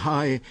Bible up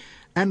high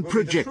and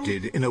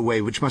projected in a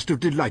way which must have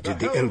delighted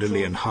the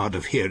elderly and hard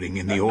of hearing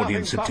in the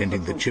audience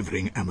attending the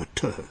Chivering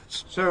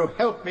amateurs. So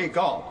help me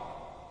God.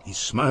 He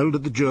smiled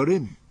at the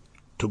jury,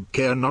 took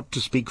care not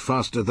to speak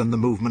faster than the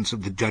movements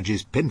of the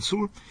judge's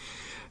pencil,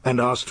 and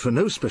asked for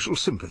no special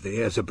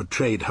sympathy as a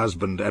betrayed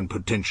husband and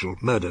potential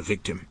murder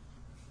victim.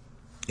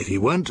 If he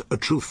weren't a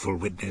truthful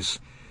witness,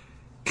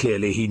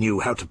 clearly he knew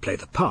how to play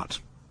the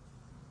part.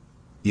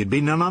 He had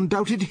been an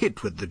undoubted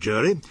hit with the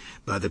jury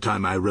by the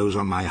time I rose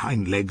on my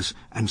hind legs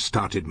and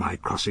started my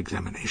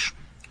cross-examination.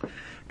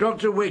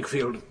 Dr.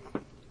 Wakefield,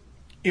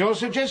 you're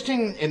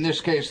suggesting in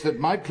this case that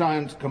my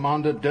client,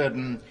 Commander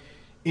Durden,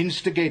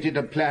 instigated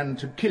a plan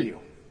to kill you?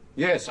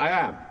 Yes, I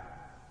am.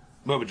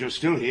 Well, but you're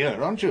still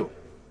here, aren't you?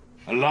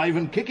 Alive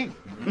and kicking.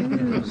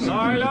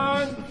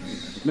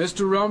 Silence!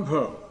 Mr.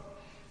 Rumpole,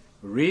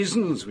 for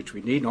reasons which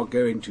we need not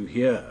go into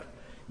here,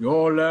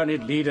 your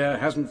learned leader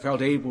hasn't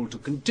felt able to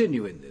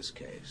continue in this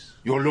case.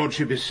 Your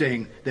lordship is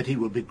saying that he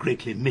will be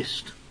greatly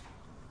missed.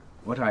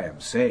 What I am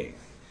saying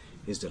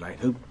is that I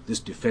hope this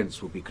defence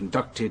will be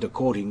conducted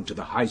according to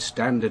the high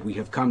standard we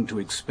have come to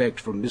expect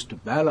from Mr.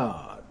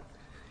 Ballard.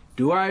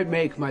 Do I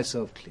make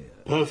myself clear?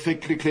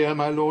 Perfectly clear,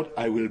 my lord.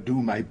 I will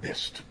do my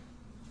best.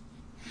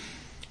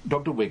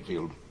 Dr.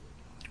 Wakefield,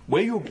 were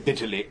you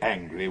bitterly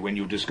angry when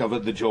you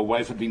discovered that your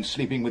wife had been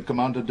sleeping with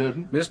Commander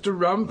Durden? Mr.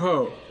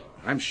 Rumpole,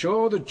 I'm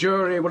sure the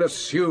jury will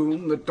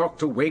assume that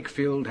Dr.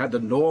 Wakefield had the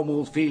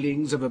normal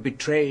feelings of a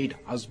betrayed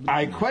husband.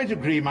 I quite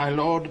agree, my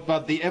lord,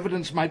 but the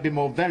evidence might be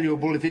more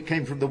valuable if it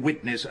came from the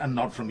witness and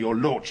not from your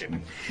lordship.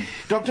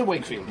 Dr.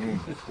 Wakefield,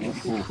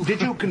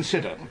 did you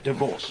consider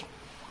divorce?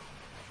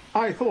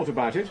 I thought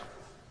about it,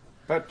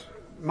 but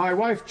my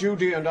wife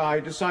Judy and I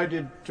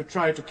decided to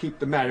try to keep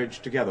the marriage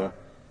together.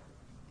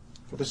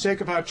 For the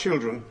sake of our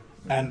children.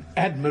 An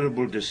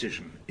admirable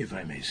decision, if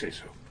I may say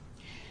so.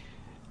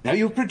 Now,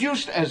 you've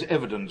produced as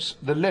evidence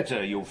the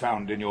letter you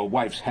found in your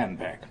wife's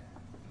handbag.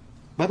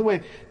 By the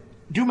way,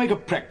 do you make a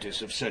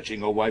practice of searching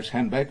your wife's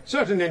handbag?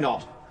 Certainly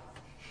not.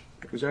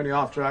 It was only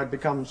after I'd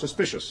become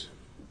suspicious.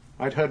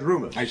 I'd heard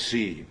rumours. I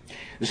see.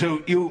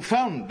 So you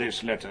found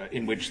this letter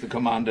in which the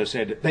commander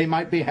said they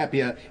might be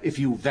happier if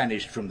you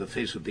vanished from the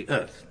face of the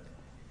earth.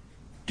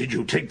 Did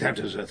you take that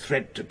as a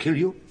threat to kill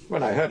you?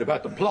 When I heard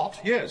about the plot,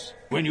 yes.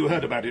 When you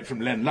heard about it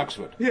from Len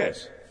Luxford?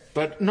 Yes.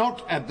 But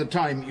not at the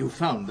time you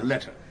found the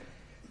letter?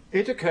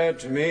 It occurred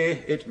to me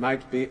it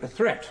might be a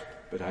threat,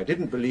 but I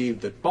didn't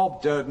believe that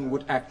Bob Durden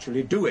would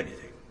actually do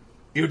anything.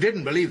 You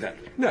didn't believe that?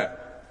 No.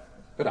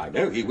 But I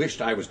know he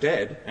wished I was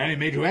dead. And it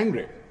made you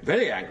angry?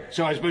 Very angry.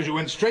 So I suppose you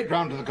went straight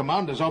round to the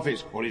commander's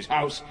office, or his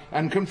house,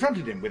 and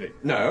confronted him with it?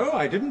 No,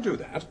 I didn't do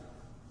that.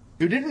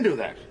 You didn't do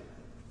that?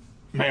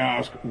 May I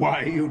ask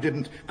why you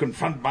didn't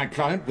confront my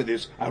client with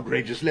this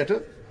outrageous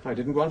letter? I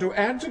didn't want to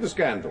add to the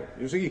scandal.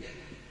 You see,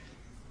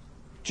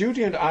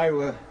 Judy and I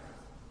were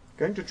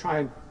going to try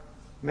and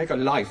make a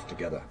life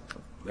together.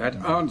 That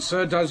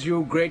answer does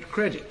you great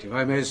credit, if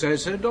I may say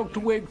so, Dr.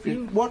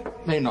 Wakefield.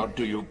 What may not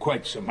do you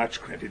quite so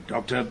much credit,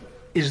 Doctor,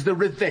 is the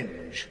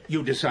revenge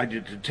you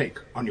decided to take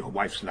on your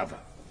wife's lover.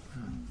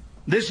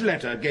 This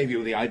letter gave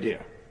you the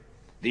idea.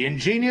 The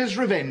ingenious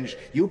revenge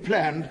you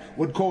planned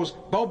would cause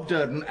Bob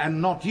Durden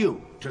and not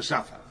you to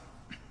suffer.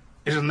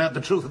 Isn't that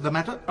the truth of the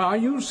matter? Are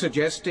you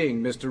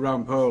suggesting, Mr.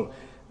 Rumpole,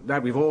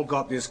 that we've all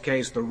got this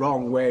case the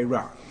wrong way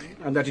round,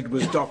 and that it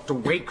was Dr.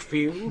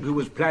 Wakefield who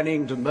was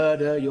planning to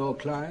murder your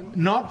client?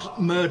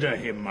 Not murder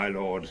him, my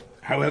lord.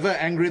 However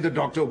angry the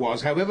doctor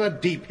was, however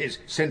deep his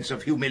sense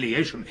of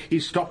humiliation, he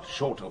stopped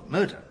short of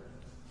murder.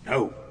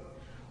 No.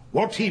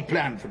 What he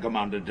planned for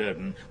Commander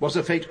Durden was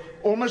a fate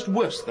almost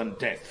worse than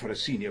death for a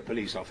senior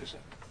police officer.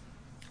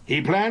 He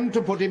planned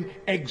to put him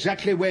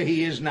exactly where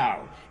he is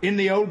now, in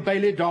the Old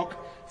Bailey dock,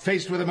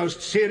 faced with a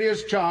most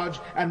serious charge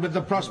and with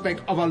the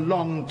prospect of a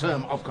long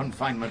term of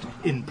confinement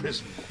in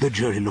prison. The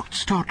jury looked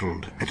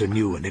startled at a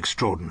new and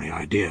extraordinary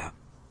idea.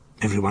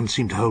 Everyone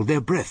seemed to hold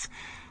their breath,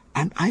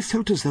 and I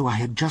felt as though I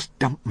had just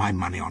dumped my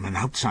money on an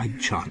outside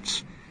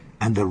chance,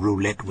 and the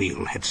roulette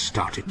wheel had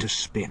started to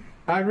spin.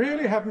 I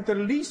really haven't the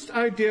least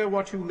idea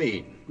what you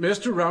mean.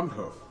 Mr.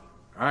 Rumpole,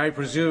 I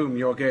presume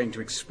you're going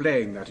to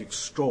explain that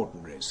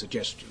extraordinary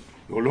suggestion.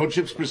 Your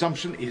Lordship's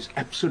presumption is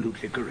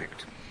absolutely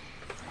correct.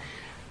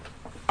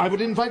 I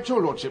would invite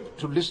your Lordship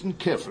to listen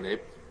carefully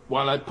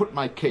while I put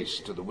my case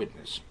to the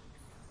witness.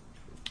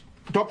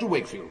 Dr.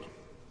 Wakefield,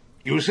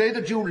 you say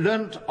that you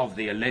learnt of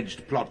the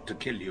alleged plot to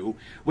kill you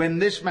when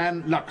this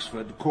man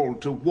Luxford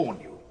called to warn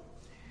you.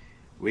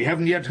 We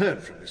haven't yet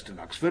heard from Mr.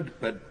 Luxford,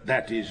 but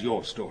that is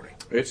your story.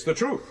 It's the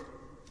truth.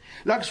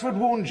 Luxford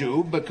warned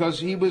you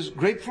because he was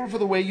grateful for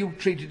the way you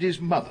treated his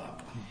mother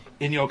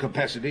in your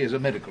capacity as a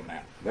medical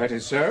man. That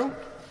is so.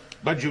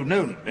 But you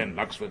know then,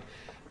 Luxford,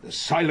 the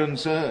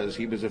Silencer, as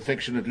he was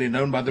affectionately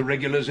known by the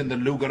regulars in the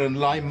Luger and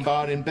Lime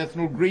Bar in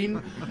Bethnal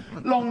Green,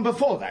 long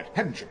before that,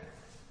 hadn't you?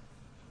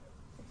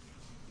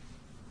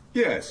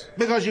 Yes.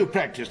 Because you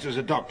practiced as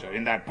a doctor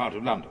in that part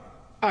of London.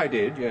 I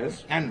did,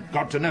 yes. And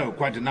got to know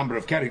quite a number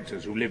of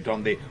characters who lived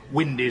on the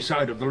windy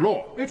side of the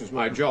law. It was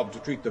my job to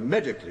treat them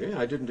medically.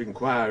 I didn't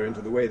inquire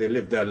into the way they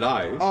lived their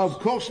lives. Of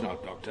course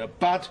not, Doctor.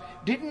 But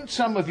didn't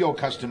some of your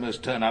customers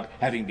turn up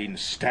having been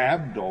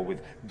stabbed or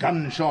with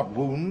gunshot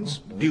wounds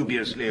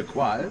dubiously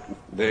acquired?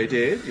 They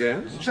did,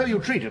 yes. So you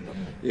treated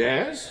them?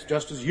 Yes,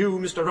 just as you,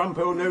 Mr.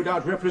 Rumpole, no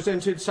doubt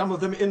represented some of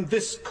them in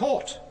this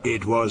court.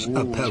 It was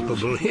a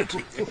palpable hit.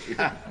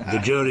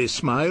 The jury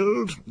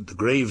smiled, the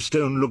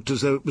gravestone looked as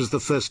though it was the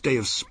first day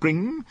of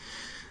spring,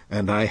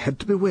 and I had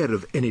to beware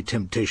of any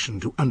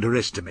temptation to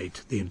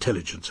underestimate the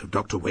intelligence of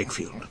Dr.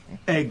 Wakefield.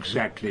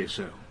 Exactly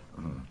so.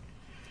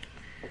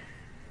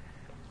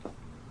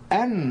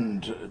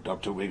 And,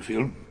 Dr.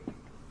 Wakefield,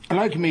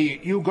 like me,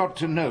 you got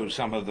to know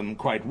some of them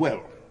quite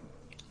well.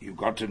 You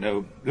got to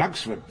know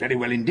Luxford very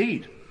well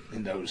indeed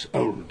in those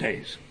old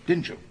days,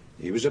 didn't you?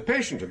 He was a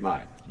patient of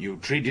mine. You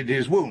treated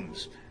his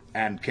wounds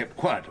and kept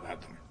quiet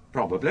about them.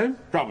 Probably.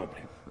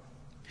 Probably.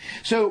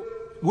 So,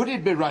 would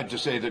it be right to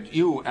say that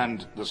you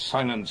and the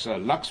Silencer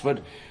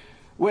Luxford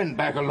went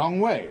back a long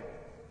way,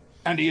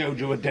 and he owed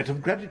you a debt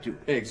of gratitude?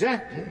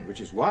 Exactly,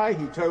 which is why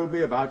he told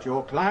me about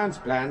your client's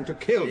plan to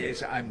kill me.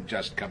 Yes, I'm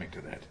just coming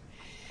to that.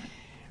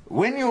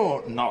 When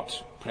you're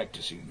not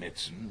practicing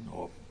medicine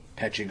or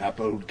patching up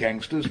old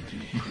gangsters,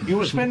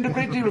 you spend a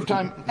great deal of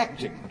time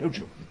acting, don't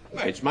you?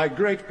 It's my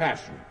great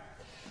passion.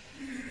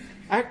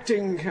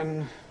 Acting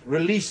can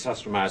release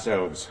us from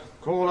ourselves,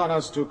 call on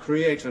us to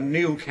create a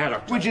new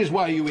character. Which is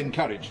why you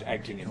encouraged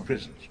acting in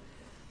prisons.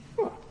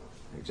 Well,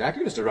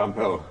 exactly, Mr.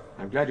 Rumpole.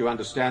 I'm glad you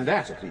understand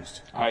that, at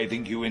least. I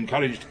think you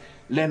encouraged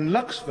Len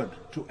Luxford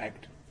to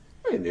act.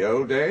 In the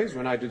old days,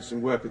 when I did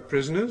some work with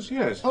prisoners,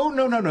 yes. Oh,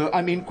 no.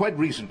 I mean, quite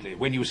recently,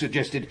 when you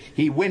suggested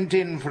he went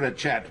in for a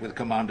chat with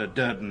Commander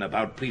Durden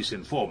about police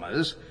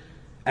informers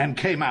and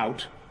came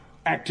out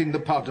acting the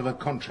part of a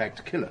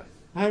contract killer.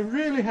 I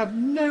really have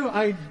no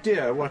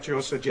idea what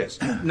you're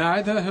suggesting.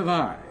 Neither have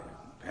I.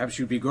 Perhaps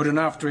you'd be good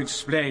enough to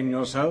explain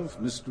yourself,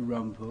 Mr.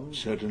 Rumpole.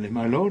 Certainly,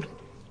 my lord.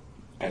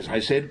 As I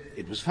said,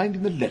 it was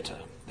finding the letter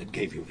that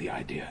gave you the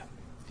idea.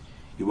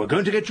 You were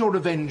going to get your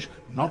revenge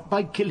not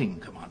by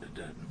killing Commander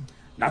Durden,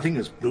 nothing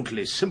as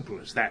brutally simple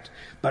as that,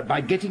 but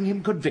by getting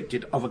him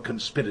convicted of a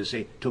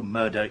conspiracy to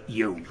murder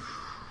you.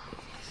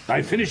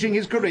 By finishing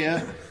his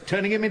career,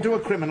 turning him into a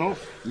criminal,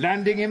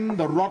 landing him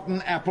the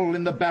rotten apple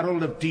in the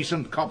barrel of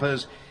decent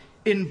coppers,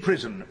 in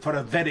prison for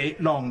a very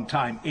long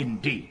time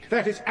indeed.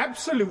 That is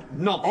absolute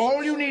nonsense.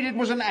 All you needed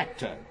was an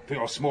actor for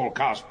your small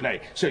cast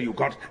play, so you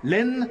got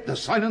Len the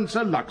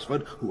Silencer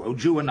Luxford, who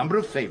owed you a number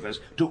of favours,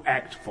 to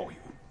act for you.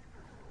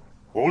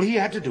 All he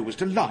had to do was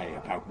to lie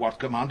about what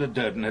Commander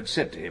Durden had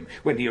said to him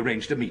when he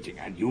arranged a meeting,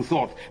 and you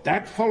thought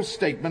that false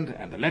statement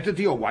and the letter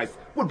to your wife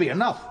would be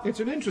enough. It's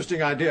an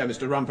interesting idea,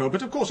 Mr. Rumpole,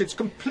 but of course it's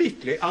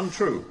completely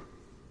untrue.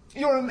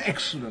 You're an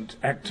excellent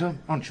actor,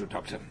 aren't you,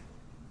 Doctor?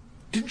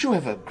 Didn't you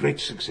have a great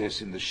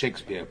success in the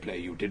Shakespeare play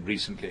you did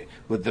recently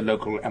with the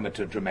local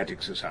amateur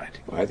dramatic society?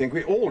 I think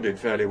we all did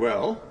fairly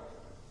well.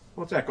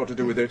 What's that got to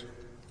do with it?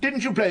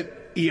 Didn't you play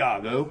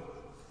Iago?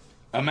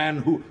 A man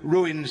who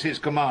ruins his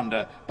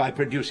commander by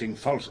producing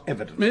false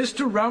evidence.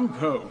 Mr.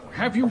 Rumpole,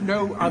 have you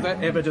no other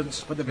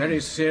evidence for the very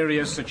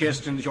serious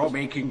suggestions you're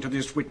making to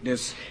this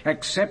witness,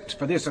 except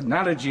for this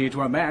analogy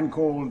to a man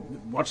called,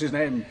 what's his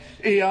name?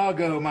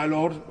 Iago, my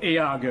lord.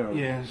 Iago.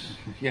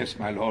 Yes,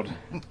 my lord.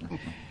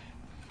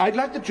 I'd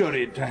like the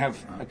jury to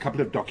have a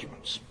couple of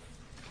documents.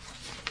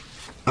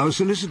 Our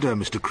solicitor,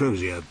 Mr.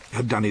 Crozier,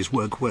 had done his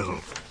work well.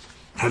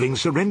 Having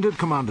surrendered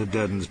Commander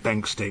Durden's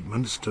bank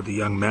statements to the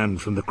young man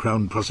from the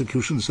Crown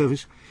Prosecution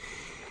Service,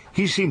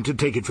 he seemed to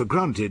take it for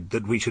granted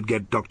that we should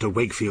get Dr.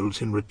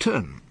 Wakefield's in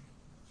return.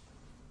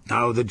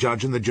 Now the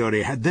judge and the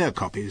jury had their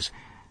copies,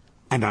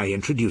 and I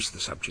introduced the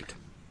subject.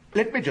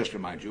 Let me just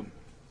remind you,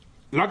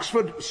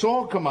 Luxford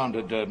saw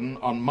Commander Durden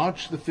on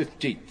March the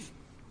 15th.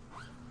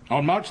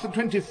 On March the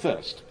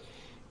 21st,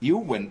 you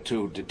went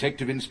to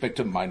Detective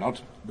Inspector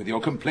Minot with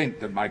your complaint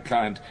that my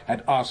client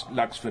had asked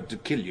Luxford to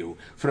kill you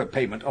for a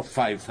payment of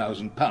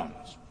 £5,000.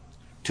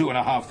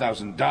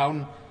 £2,500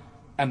 down,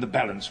 and the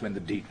balance when the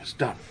deed was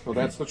done. Well,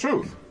 that's the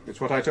truth.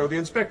 It's what I told the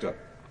inspector.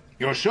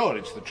 You're sure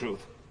it's the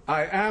truth?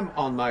 I am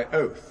on my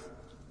oath.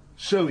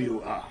 So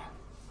you are.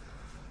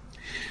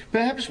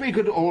 Perhaps we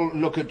could all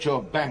look at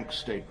your bank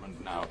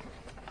statement now.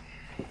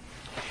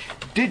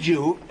 Did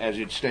you, as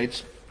it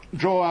states,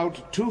 draw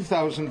out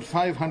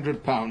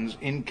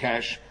 £2,500 in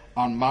cash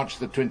on March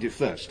the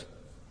 21st?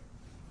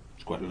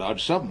 It's quite a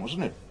large sum,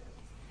 wasn't it?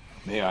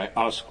 May I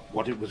ask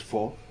what it was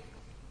for?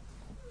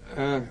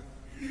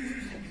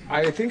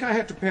 I think I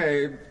had to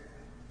pay...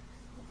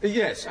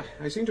 Yes,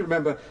 I seem to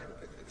remember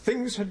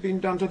things had been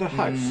done to the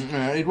house.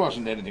 It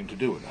wasn't anything to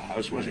do with the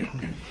house, was it?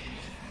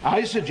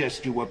 I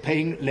suggest you were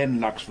paying Len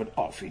Luxford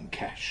off in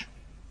cash.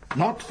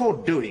 Not for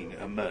doing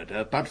a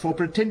murder, but for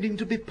pretending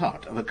to be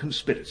part of a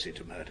conspiracy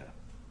to murder.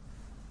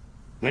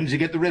 When does he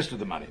get the rest of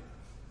the money?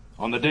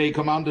 On the day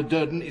Commander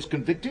Durden is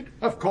convicted?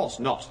 Of course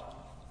not.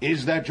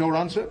 Is that your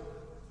answer?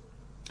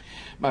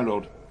 My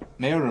lord,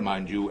 may I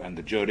remind you and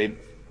the jury,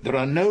 there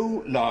are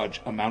no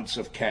large amounts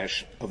of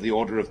cash of the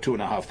order of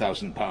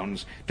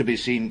 £2,500 to be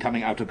seen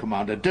coming out of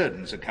Commander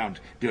Durden's account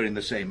during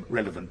the same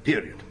relevant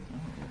period.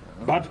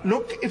 But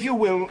look, if you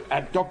will,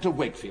 at Dr.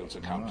 Wakefield's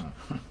account.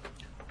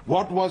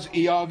 What was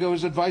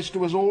Iago's advice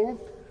to us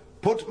all?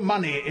 Put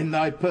money in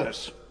thy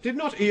purse. Did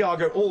not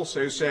Iago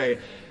also say,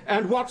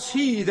 and what's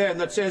he then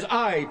that says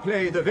I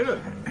play the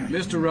villain?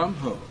 Mr.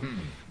 Rumpole,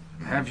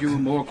 have you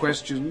more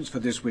questions for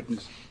this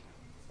witness?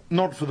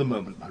 Not for the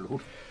moment, my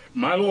lord.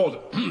 My lord,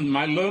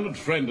 my learned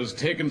friend has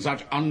taken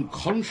such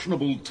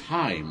unconscionable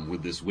time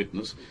with this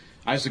witness.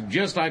 I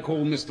suggest I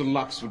call Mr.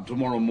 Luxford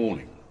tomorrow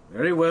morning.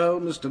 Very well,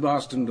 Mr.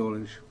 Marston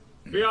Dawlish.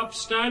 Be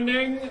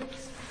upstanding.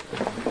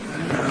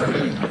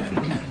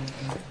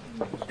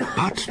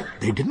 But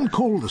they didn't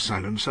call the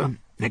silencer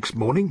next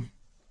morning,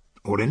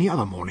 or any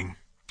other morning.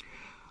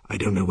 I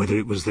don't know whether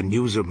it was the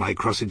news of my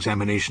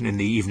cross-examination in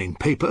the evening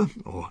paper,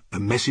 or a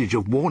message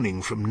of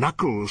warning from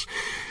Knuckles,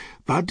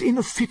 but in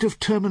a fit of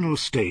terminal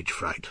stage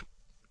fright,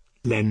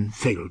 Len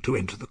failed to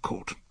enter the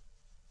court.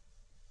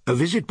 A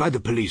visit by the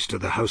police to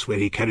the house where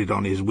he carried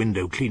on his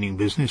window-cleaning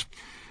business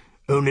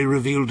only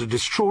revealed a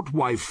distraught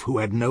wife who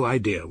had no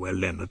idea where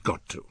Len had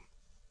got to.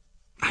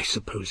 I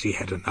suppose he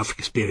had enough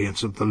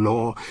experience of the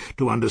law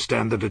to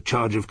understand that a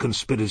charge of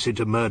conspiracy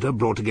to murder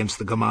brought against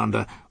the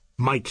commander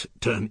might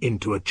turn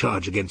into a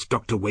charge against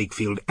Dr.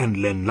 Wakefield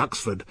and Len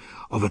Luxford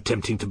of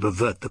attempting to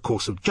pervert the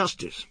course of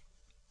justice.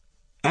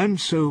 And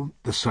so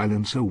the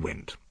silencer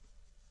went,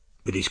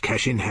 with his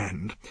cash in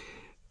hand,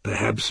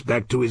 perhaps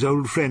back to his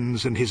old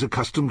friends and his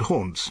accustomed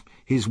haunts,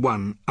 his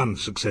one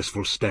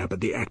unsuccessful stab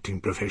at the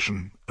acting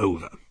profession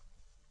over.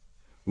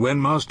 When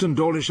Marston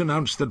Dawlish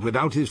announced that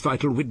without his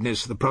vital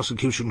witness the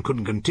prosecution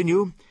couldn't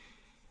continue,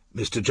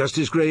 Mr.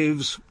 Justice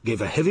Graves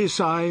gave a heavy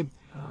sigh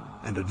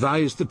and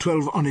advised the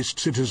 12 honest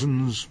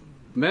citizens,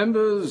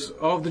 Members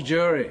of the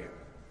jury,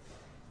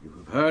 you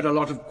have heard a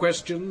lot of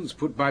questions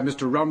put by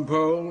Mr.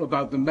 Rumpole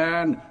about the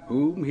man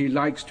whom he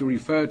likes to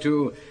refer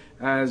to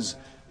as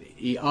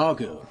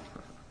Iago,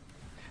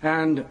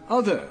 and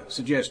other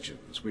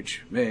suggestions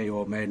which may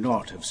or may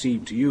not have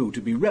seemed to you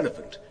to be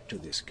relevant to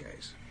this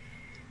case.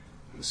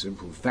 The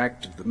simple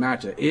fact of the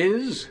matter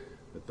is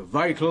that the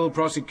vital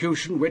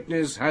prosecution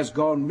witness has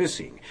gone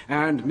missing,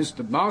 and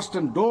Mr.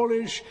 Marston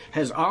Dawlish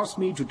has asked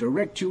me to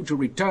direct you to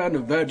return a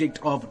verdict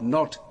of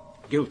not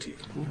guilty.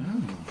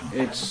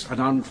 It's an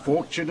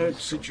unfortunate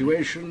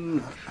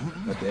situation,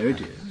 but there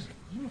it is.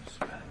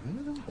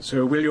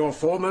 So will your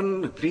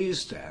foreman please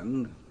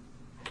stand?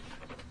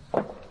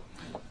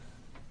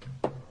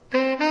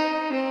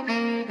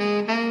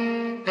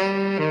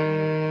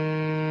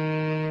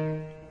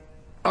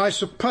 I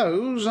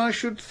suppose I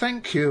should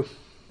thank you.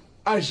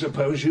 I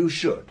suppose you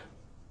should.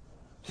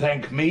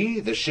 Thank me,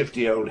 the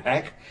shifty old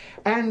hack,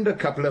 and a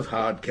couple of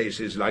hard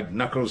cases like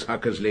Knuckles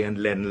Huckersley and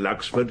Len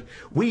Luxford.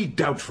 We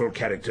doubtful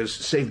characters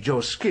saved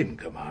your skin,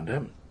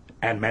 Commander,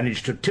 and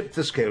managed to tip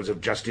the scales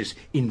of justice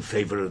in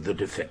favour of the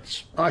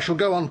defence. I shall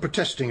go on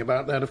protesting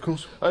about that, of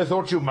course. I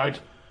thought you might.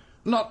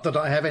 Not that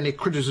I have any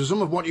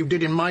criticism of what you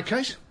did in my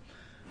case.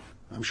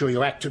 I'm sure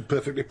you acted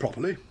perfectly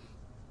properly.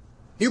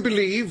 You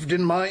believed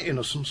in my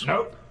innocence.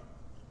 No.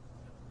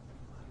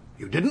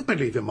 You didn't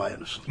believe in my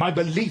innocence. My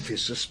belief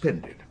is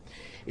suspended.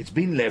 It's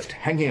been left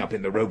hanging up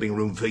in the robing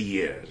room for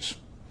years.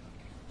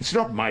 It's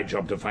not my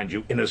job to find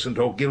you innocent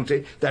or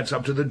guilty. That's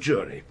up to the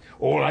jury.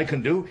 All I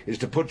can do is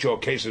to put your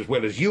case as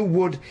well as you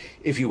would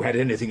if you had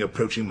anything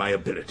approaching my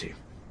ability.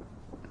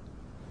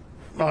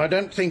 I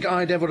don't think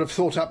I'd ever have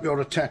thought up your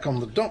attack on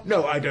the doctor.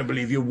 No, I don't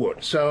believe you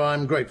would. So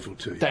I'm grateful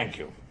to you. Thank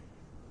you.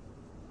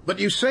 But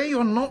you say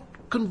you're not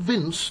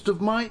convinced of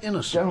my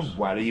innocence. Don't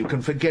worry, you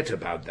can forget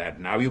about that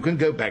now. You can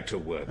go back to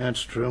work.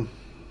 That's true.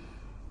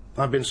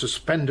 I've been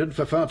suspended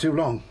for far too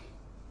long.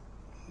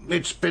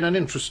 It's been an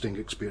interesting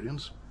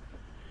experience.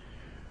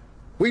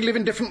 We live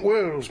in different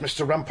worlds,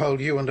 Mr. Rumpole,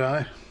 you and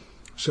I.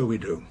 So we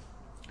do.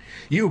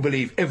 You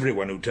believe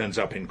everyone who turns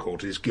up in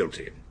court is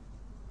guilty.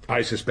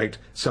 I suspect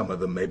some of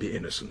them may be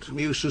innocent.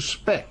 You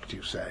suspect,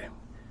 you say.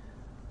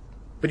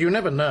 But you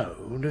never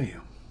know, do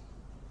you?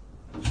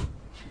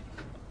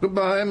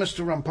 Goodbye,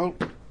 Mr.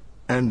 Rumpole.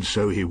 And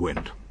so he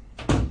went.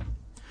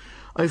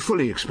 I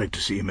fully expect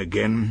to see him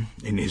again,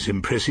 in his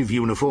impressive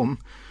uniform,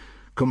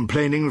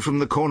 complaining from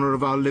the corner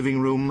of our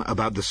living room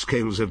about the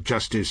scales of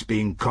justice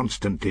being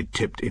constantly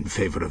tipped in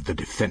favour of the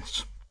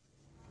defence.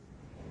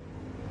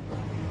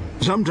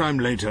 Some time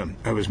later,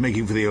 I was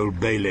making for the Old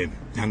Bailey,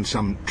 and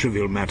some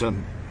trivial matter,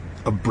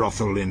 a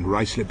brothel in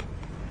Ruislip,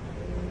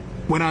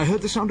 when I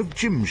heard the sound of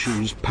gym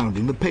shoes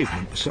pounding the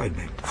pavement beside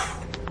me.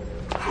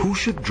 Who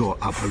should draw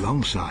up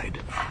alongside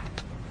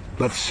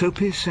but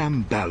Soapy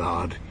Sam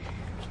Ballard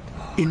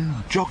in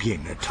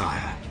jogging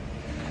attire?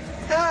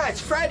 Ah,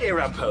 it's Friday,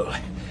 Rumpole.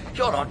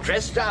 You're not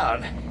dressed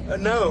down.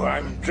 No,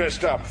 I'm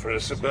dressed up for a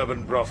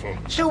suburban brothel.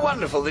 So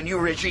wonderful, the new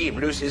regime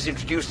Lucy's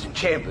introduced in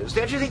Chambers,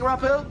 don't you think,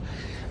 Rumpole?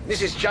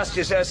 Mrs.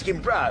 Justice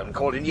Erskine Brown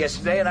called in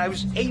yesterday, and I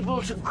was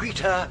able to greet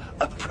her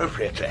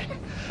appropriately.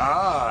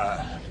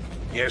 Ah,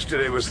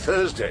 yesterday was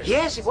Thursday.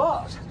 Yes, it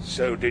was.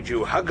 So did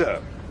you hug her?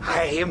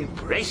 I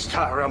embraced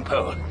her,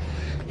 Rumpole.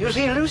 You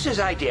see, Lucy's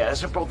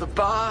ideas have brought the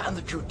bar and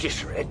the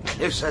judiciary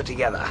closer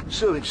together.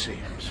 So it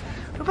seems.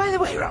 But by the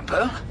way,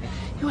 Rumpole,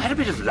 you had a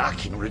bit of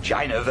luck in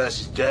Regina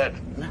versus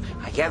Durden.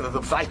 I gather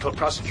the vital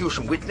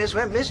prosecution witness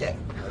went missing.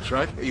 That's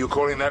right. Are you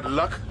calling that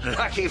luck?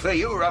 Lucky for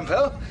you,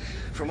 Rumpole.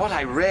 From what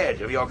I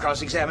read of your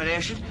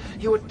cross-examination,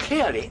 you were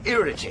clearly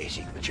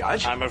irritating the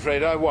judge. I'm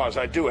afraid I was.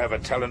 I do have a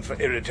talent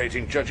for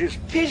irritating judges.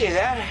 Pity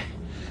that.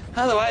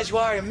 Otherwise, you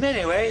are in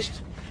many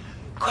ways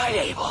quite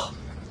able.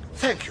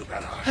 Thank you,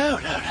 Ballard. No.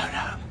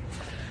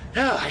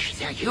 No, I should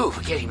thank you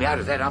for getting me out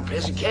of that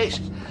unpleasant case.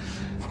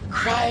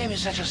 Crime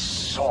is such a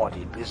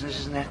sordid business,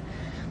 isn't it?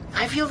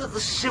 I feel that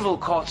the civil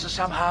courts are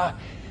somehow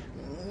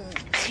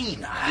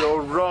cleaner.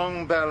 You're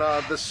wrong,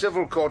 Ballard. The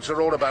civil courts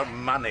are all about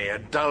money, a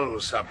dull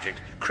subject.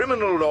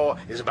 Criminal law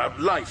is about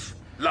life,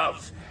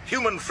 love,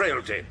 human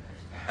frailty,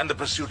 and the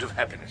pursuit of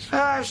happiness.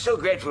 I'm so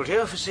grateful to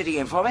you for sitting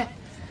in for me.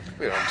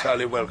 You're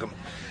entirely welcome.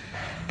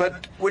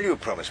 But will you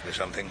promise me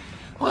something?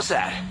 What's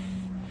that?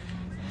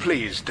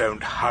 Please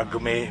don't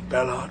hug me,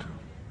 Ballard.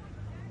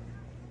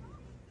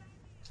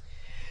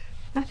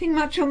 Nothing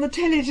much on the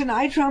telly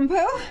tonight,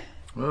 Rumpole.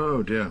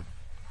 Oh, dear.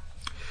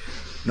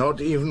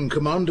 Not even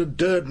Commander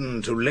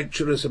Durden to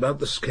lecture us about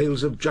the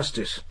scales of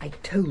justice. I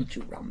told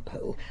you,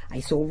 Rumpole. I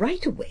saw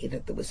right away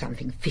that there was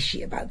something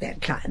fishy about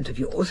that client of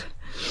yours.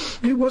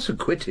 He was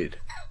acquitted.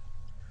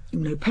 You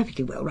know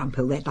perfectly well,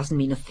 Rumpole, that doesn't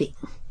mean a thing.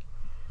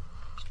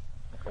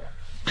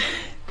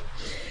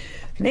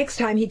 Next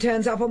time he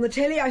turns up on the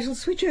telly, I shall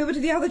switch over to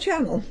the other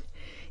channel.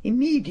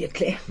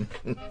 Immediately.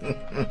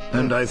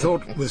 And I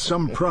thought, with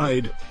some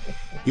pride,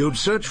 you'd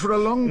search for a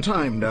long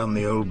time down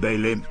the Old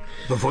Bailey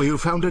before you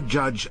found a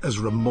judge as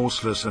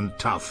remorseless and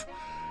tough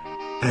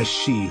as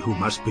she who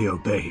must be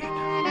obeyed.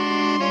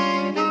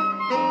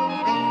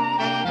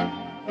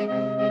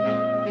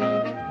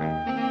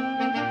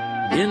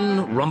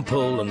 In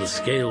Rumpole and the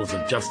Scales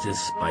of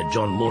Justice by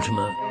John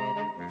Mortimer,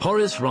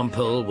 Horace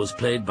Rumpole was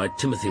played by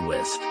Timothy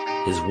West,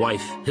 his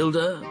wife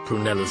Hilda,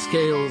 Prunella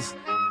Scales,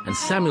 and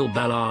Samuel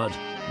Ballard,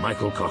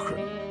 Michael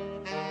Cochrane.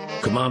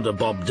 Commander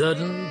Bob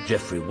Durden,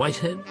 Geoffrey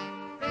Whitehead,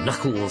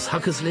 Knuckles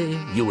Huckersley,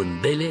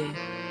 Ewan Bailey,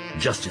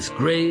 Justice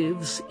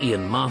Graves,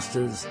 Ian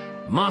Masters,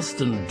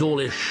 Marston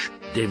Dawlish,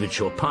 David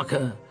Shaw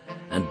Parker,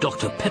 and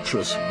Dr.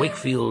 Petrus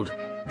Wakefield,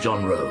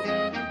 John Rowe.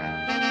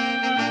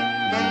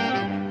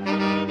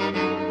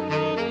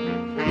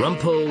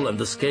 Rumpole and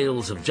the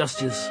Scales of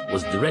Justice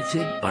was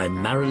directed by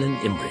Marilyn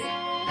Imbrie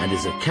and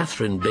is a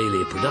Catherine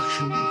Bailey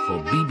production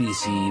for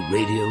BBC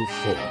Radio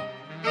 4.